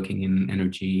 especially working in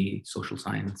energy, social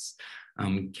science,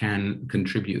 can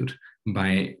contribute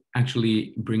by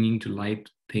actually bringing to light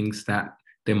things that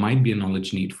there might be a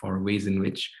knowledge need for, ways in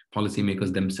which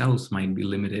policymakers themselves might be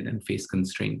limited and face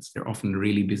constraints. They're often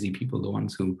really busy people, the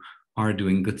ones who are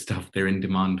doing good stuff. They're in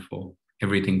demand for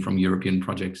everything from European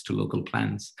projects to local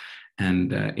plans,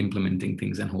 and implementing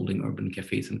things and holding urban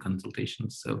cafes and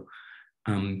consultations. So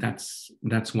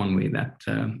that's one way that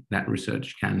that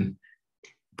research can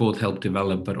both help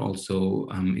develop, but also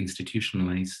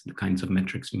institutionalize the kinds of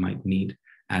metrics we might need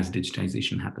as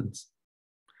digitization happens.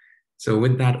 So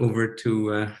with that, over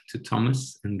to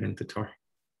Tomas and then to Tor.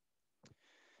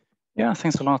 Yeah,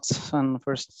 thanks a lot. And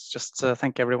first, just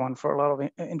thank everyone for a lot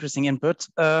of interesting input.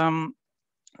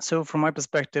 So from my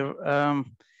perspective,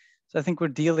 so I think we're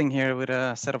dealing here with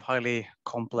a set of highly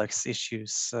complex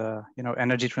issues, you know,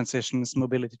 energy transitions,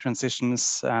 mobility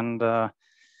transitions, and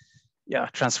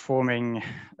transforming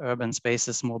urban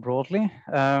spaces more broadly.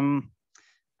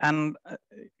 And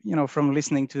from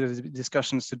listening to the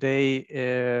discussions today,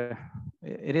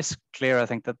 it is clear, I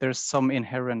think, that there's some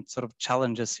inherent sort of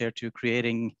challenges here to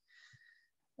creating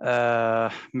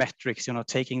metrics,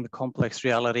 taking the complex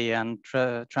reality and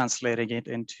translating it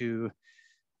into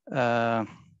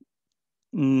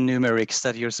numerics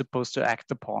that you're supposed to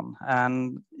act upon.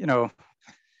 And,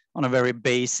 on a very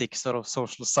basic sort of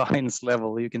social science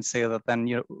level, you can say that then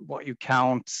what you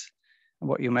count,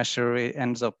 what you measure, it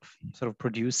ends up sort of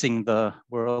producing the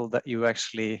world that you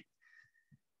actually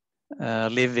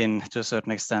live in to a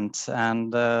certain extent.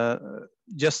 And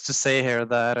just to say here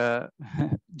that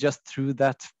just through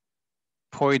that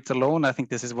point alone, I think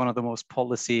this is one of the most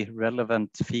policy relevant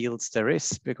fields there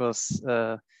is, because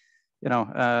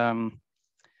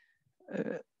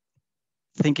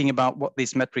thinking about what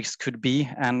these metrics could be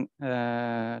and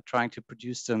trying to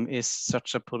produce them is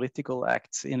such a political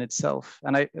act in itself.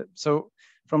 And so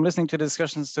from listening to the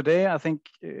discussions today, I think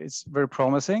it's very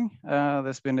promising.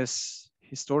 There's been this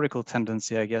historical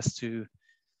tendency, I guess, to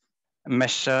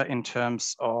measure in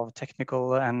terms of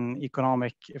technical and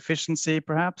economic efficiency,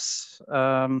 perhaps.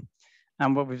 And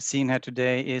what we've seen here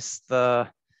today is the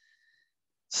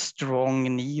strong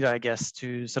need, I guess,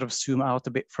 to sort of zoom out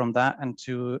a bit from that and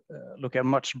to look at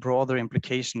much broader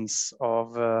implications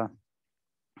of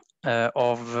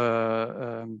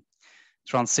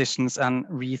transitions and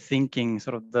rethinking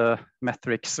sort of the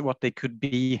metrics, what they could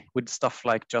be, with stuff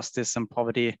like justice and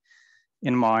poverty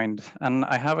in mind. And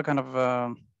I have a kind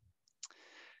of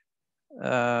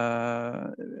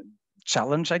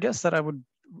challenge, I guess, that I would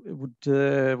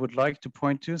like to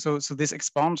point to. So this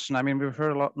expansion, I mean, we've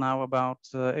heard a lot now about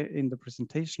in the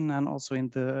presentation and also in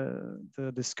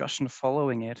the discussion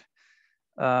following it.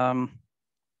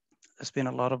 There's been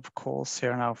a lot of calls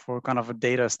here now for kind of a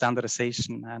data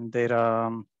standardization and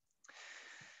data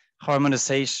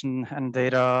harmonization and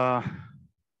data,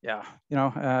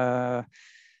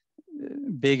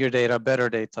 bigger data, better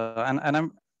data.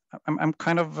 And I'm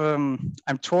kind of,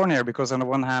 I'm torn here, because on the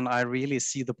one hand, I really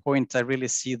see the point. I really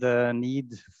see the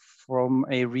need from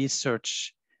a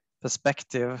research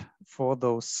perspective for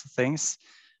those things.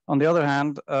 On the other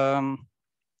hand,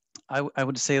 I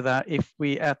would say that if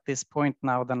we at this point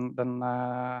now then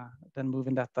move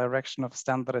in that direction of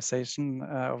standardization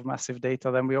of massive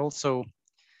data, then we also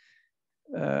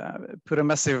put a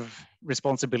massive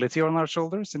responsibility on our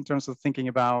shoulders in terms of thinking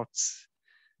about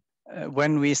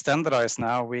when we standardize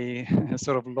now, we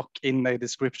sort of lock in a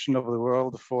description of the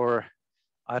world for,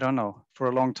 I don't know, for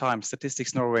a long time.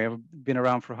 Statistics Norway have been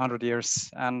around for 100 years,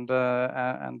 and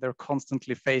they're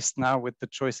constantly faced now with the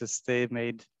choices they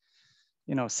made,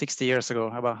 60 years ago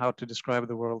about how to describe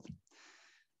the world.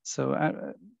 So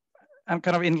I'm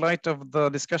kind of, in light of the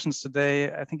discussions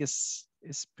today, I think it's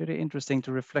pretty interesting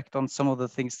to reflect on some of the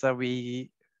things that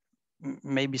we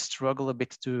maybe struggle a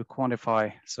bit to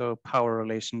quantify. So power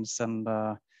relations and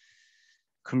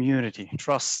community,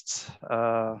 trust,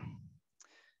 the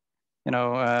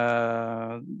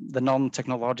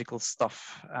non-technological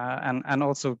stuff, and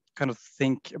also kind of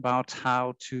think about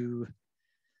how to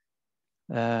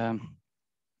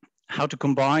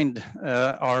combine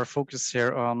our focus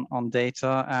here on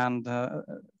data and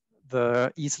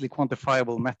the easily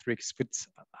quantifiable metrics with,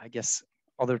 I guess,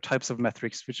 other types of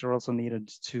metrics which are also needed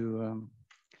to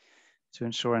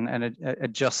ensure a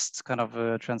just kind of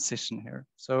a transition here.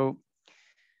 So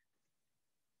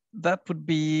that would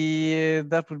be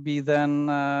then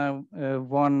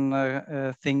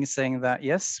one thing, saying that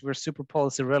yes, we're super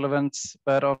policy relevant,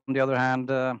 but on the other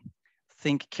hand,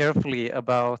 think carefully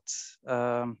about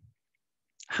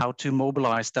how to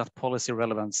mobilize that policy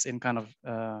relevance in kind of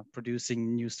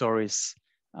producing new stories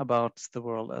about the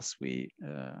world as we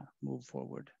move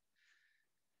forward.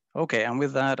 Okay, and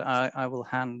with that, I will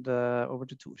hand over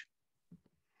to Tor.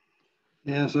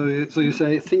 Yeah, so you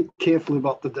say think carefully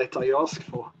about the data you ask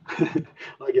for,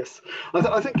 I guess.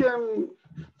 I think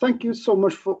thank you so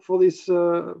much for these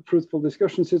fruitful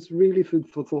discussions. It's really food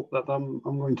for thought that I'm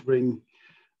going to bring.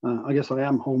 I guess I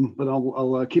am home, but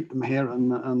I'll keep them here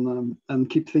and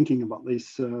keep thinking about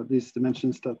these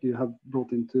dimensions that you have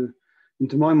brought into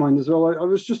my mind as well. I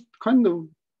was just kind of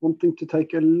wanting to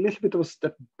take a little bit of a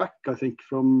step back, I think,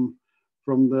 from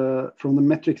the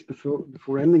metrics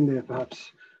before ending there,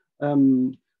 perhaps.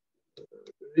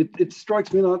 It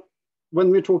strikes me that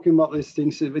when we're talking about these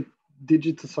things,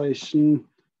 digitization,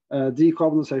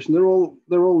 decarbonization,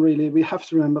 they're all really, we have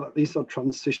to remember that these are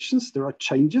transitions, there are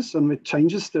changes, and with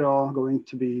changes there are going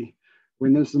to be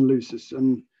winners and losers,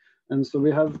 and so we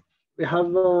have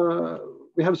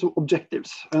we have some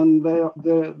objectives, and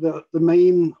the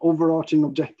main overarching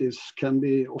objectives can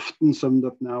be often summed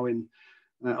up now in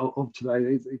of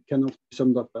today. It cannot be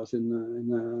summed up as in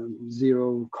a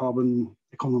zero carbon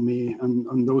economy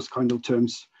and those kind of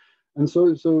terms. And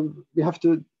so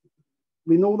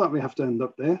we know that we have to end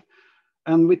up there,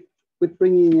 and with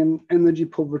bringing in energy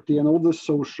poverty and all the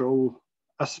social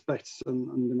aspects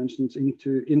and dimensions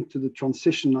into the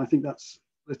transition, I think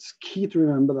it's key to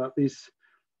remember that these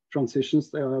transitions,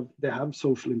 they have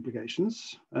social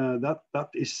implications. That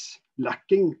is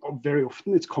lacking very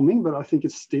often. It's coming, but I think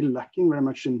it's still lacking very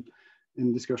much in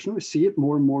discussion. We see it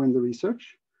more and more in the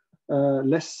research,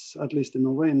 less at least in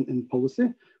Norway in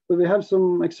policy. But we have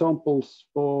some examples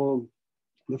for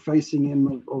the phasing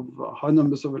in of high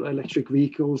numbers of electric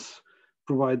vehicles,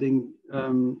 providing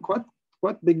quite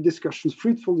big discussions,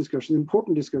 fruitful discussions,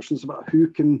 important discussions about who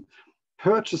can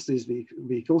purchase these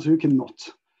vehicles, who cannot.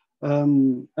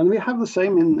 And we have the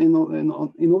same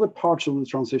in other parts of the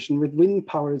transition. With wind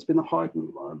power, it's been a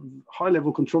high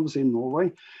level controversy in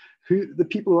Norway. The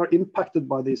people who are impacted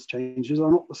by these changes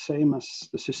are not the same as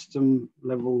the system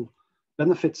level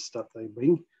benefits that they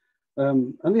bring.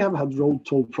 And we have had road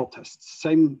toll protests,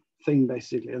 same thing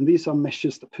basically. And these are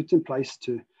measures that put in place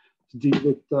to deal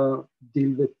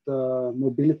with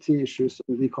mobility issues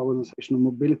and decarbonization of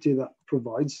mobility that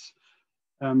provides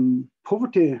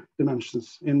poverty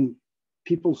dimensions in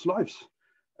people's lives.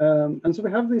 And so we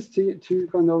have these two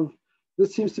kind of,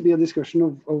 this seems to be a discussion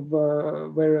of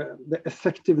where the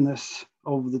effectiveness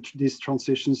of these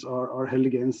transitions are held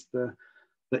against the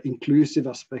inclusive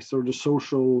aspects or the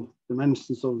social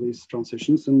dimensions of these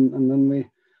transitions. And then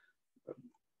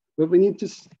but we need to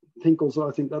think also,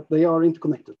 I think, that they are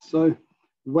interconnected. So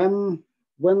when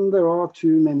there are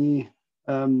too many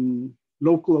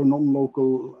local or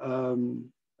non-local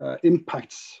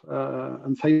impacts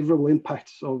and favorable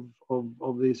impacts of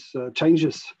these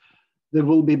changes, there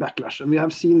will be backlash. And we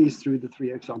have seen these through the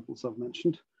three examples I've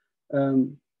mentioned.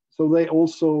 So they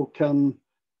also can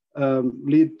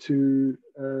lead to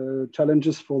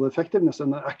challenges for the effectiveness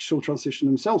and the actual transition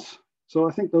themselves. So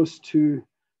I think those two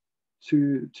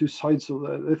sides of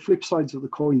the flip sides of the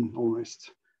coin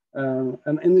almost.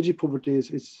 And energy poverty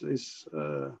is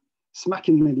smack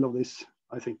in the middle of this,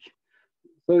 I think.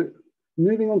 So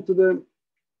moving on to the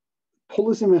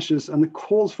policy measures and the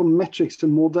calls for metrics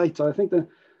and more data, I think the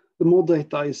more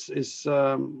data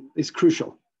is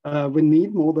crucial. We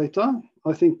need more data.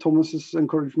 I think Thomas's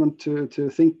encouragement to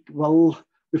think well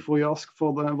before you ask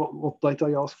for what data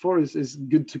you ask for is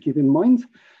good to keep in mind.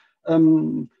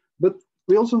 But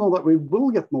we also know that we will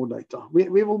get more data.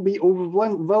 We will be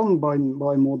overwhelmed by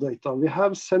more data. We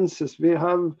have sensors, we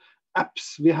have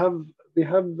apps, we have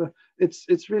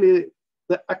it's really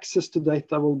the access to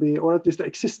data will be, or at least the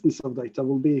existence of data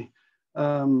will be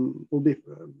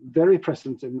very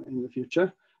present in the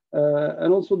future.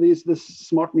 And also these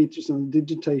smart meters and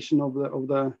digitation of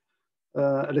the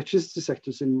electricity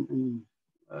sectors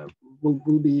will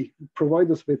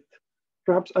provide us with,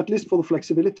 perhaps at least for the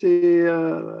flexibility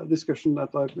discussion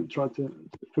that I've tried to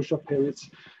push up here,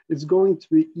 it's going to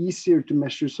be easier to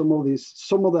measure some of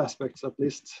the aspects, at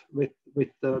least with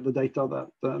the data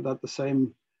that the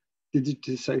same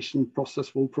digitization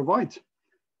process will provide.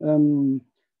 So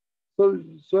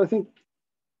I think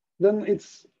then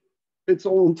it's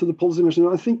all onto the policy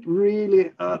measure. I think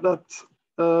really that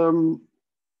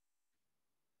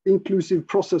inclusive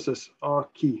processes are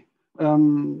key.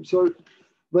 So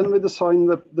when we design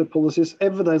the policies,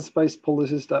 evidence-based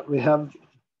policies that we have,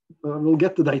 we'll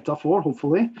get the data for,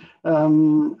 hopefully,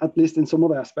 at least in some of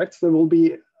the aspects, there will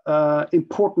be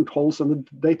important holes and the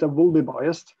data will be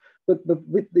biased. But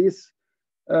with these,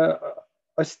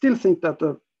 I still think that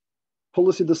the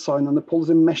policy design and the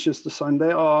policy measures design,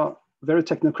 they are very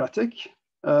technocratic,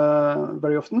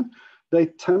 very often. They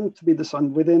tend to be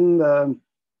designed within the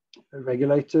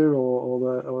regulator or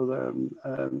the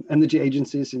energy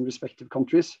agencies in respective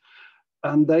countries,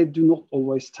 and they do not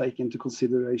always take into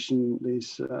consideration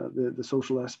these the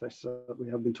social aspects that we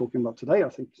have been talking about today, I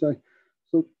think. So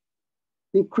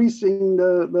increasing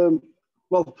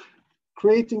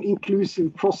creating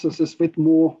inclusive processes with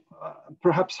more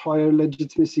perhaps higher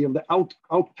legitimacy of the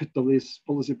output of these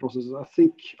policy processes, I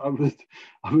think I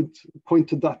would point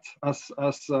to that as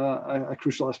a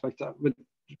crucial aspect that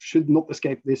should not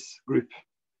escape this group.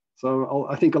 So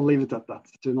I think I'll leave it at that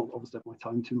to not overstep my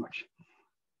time too much.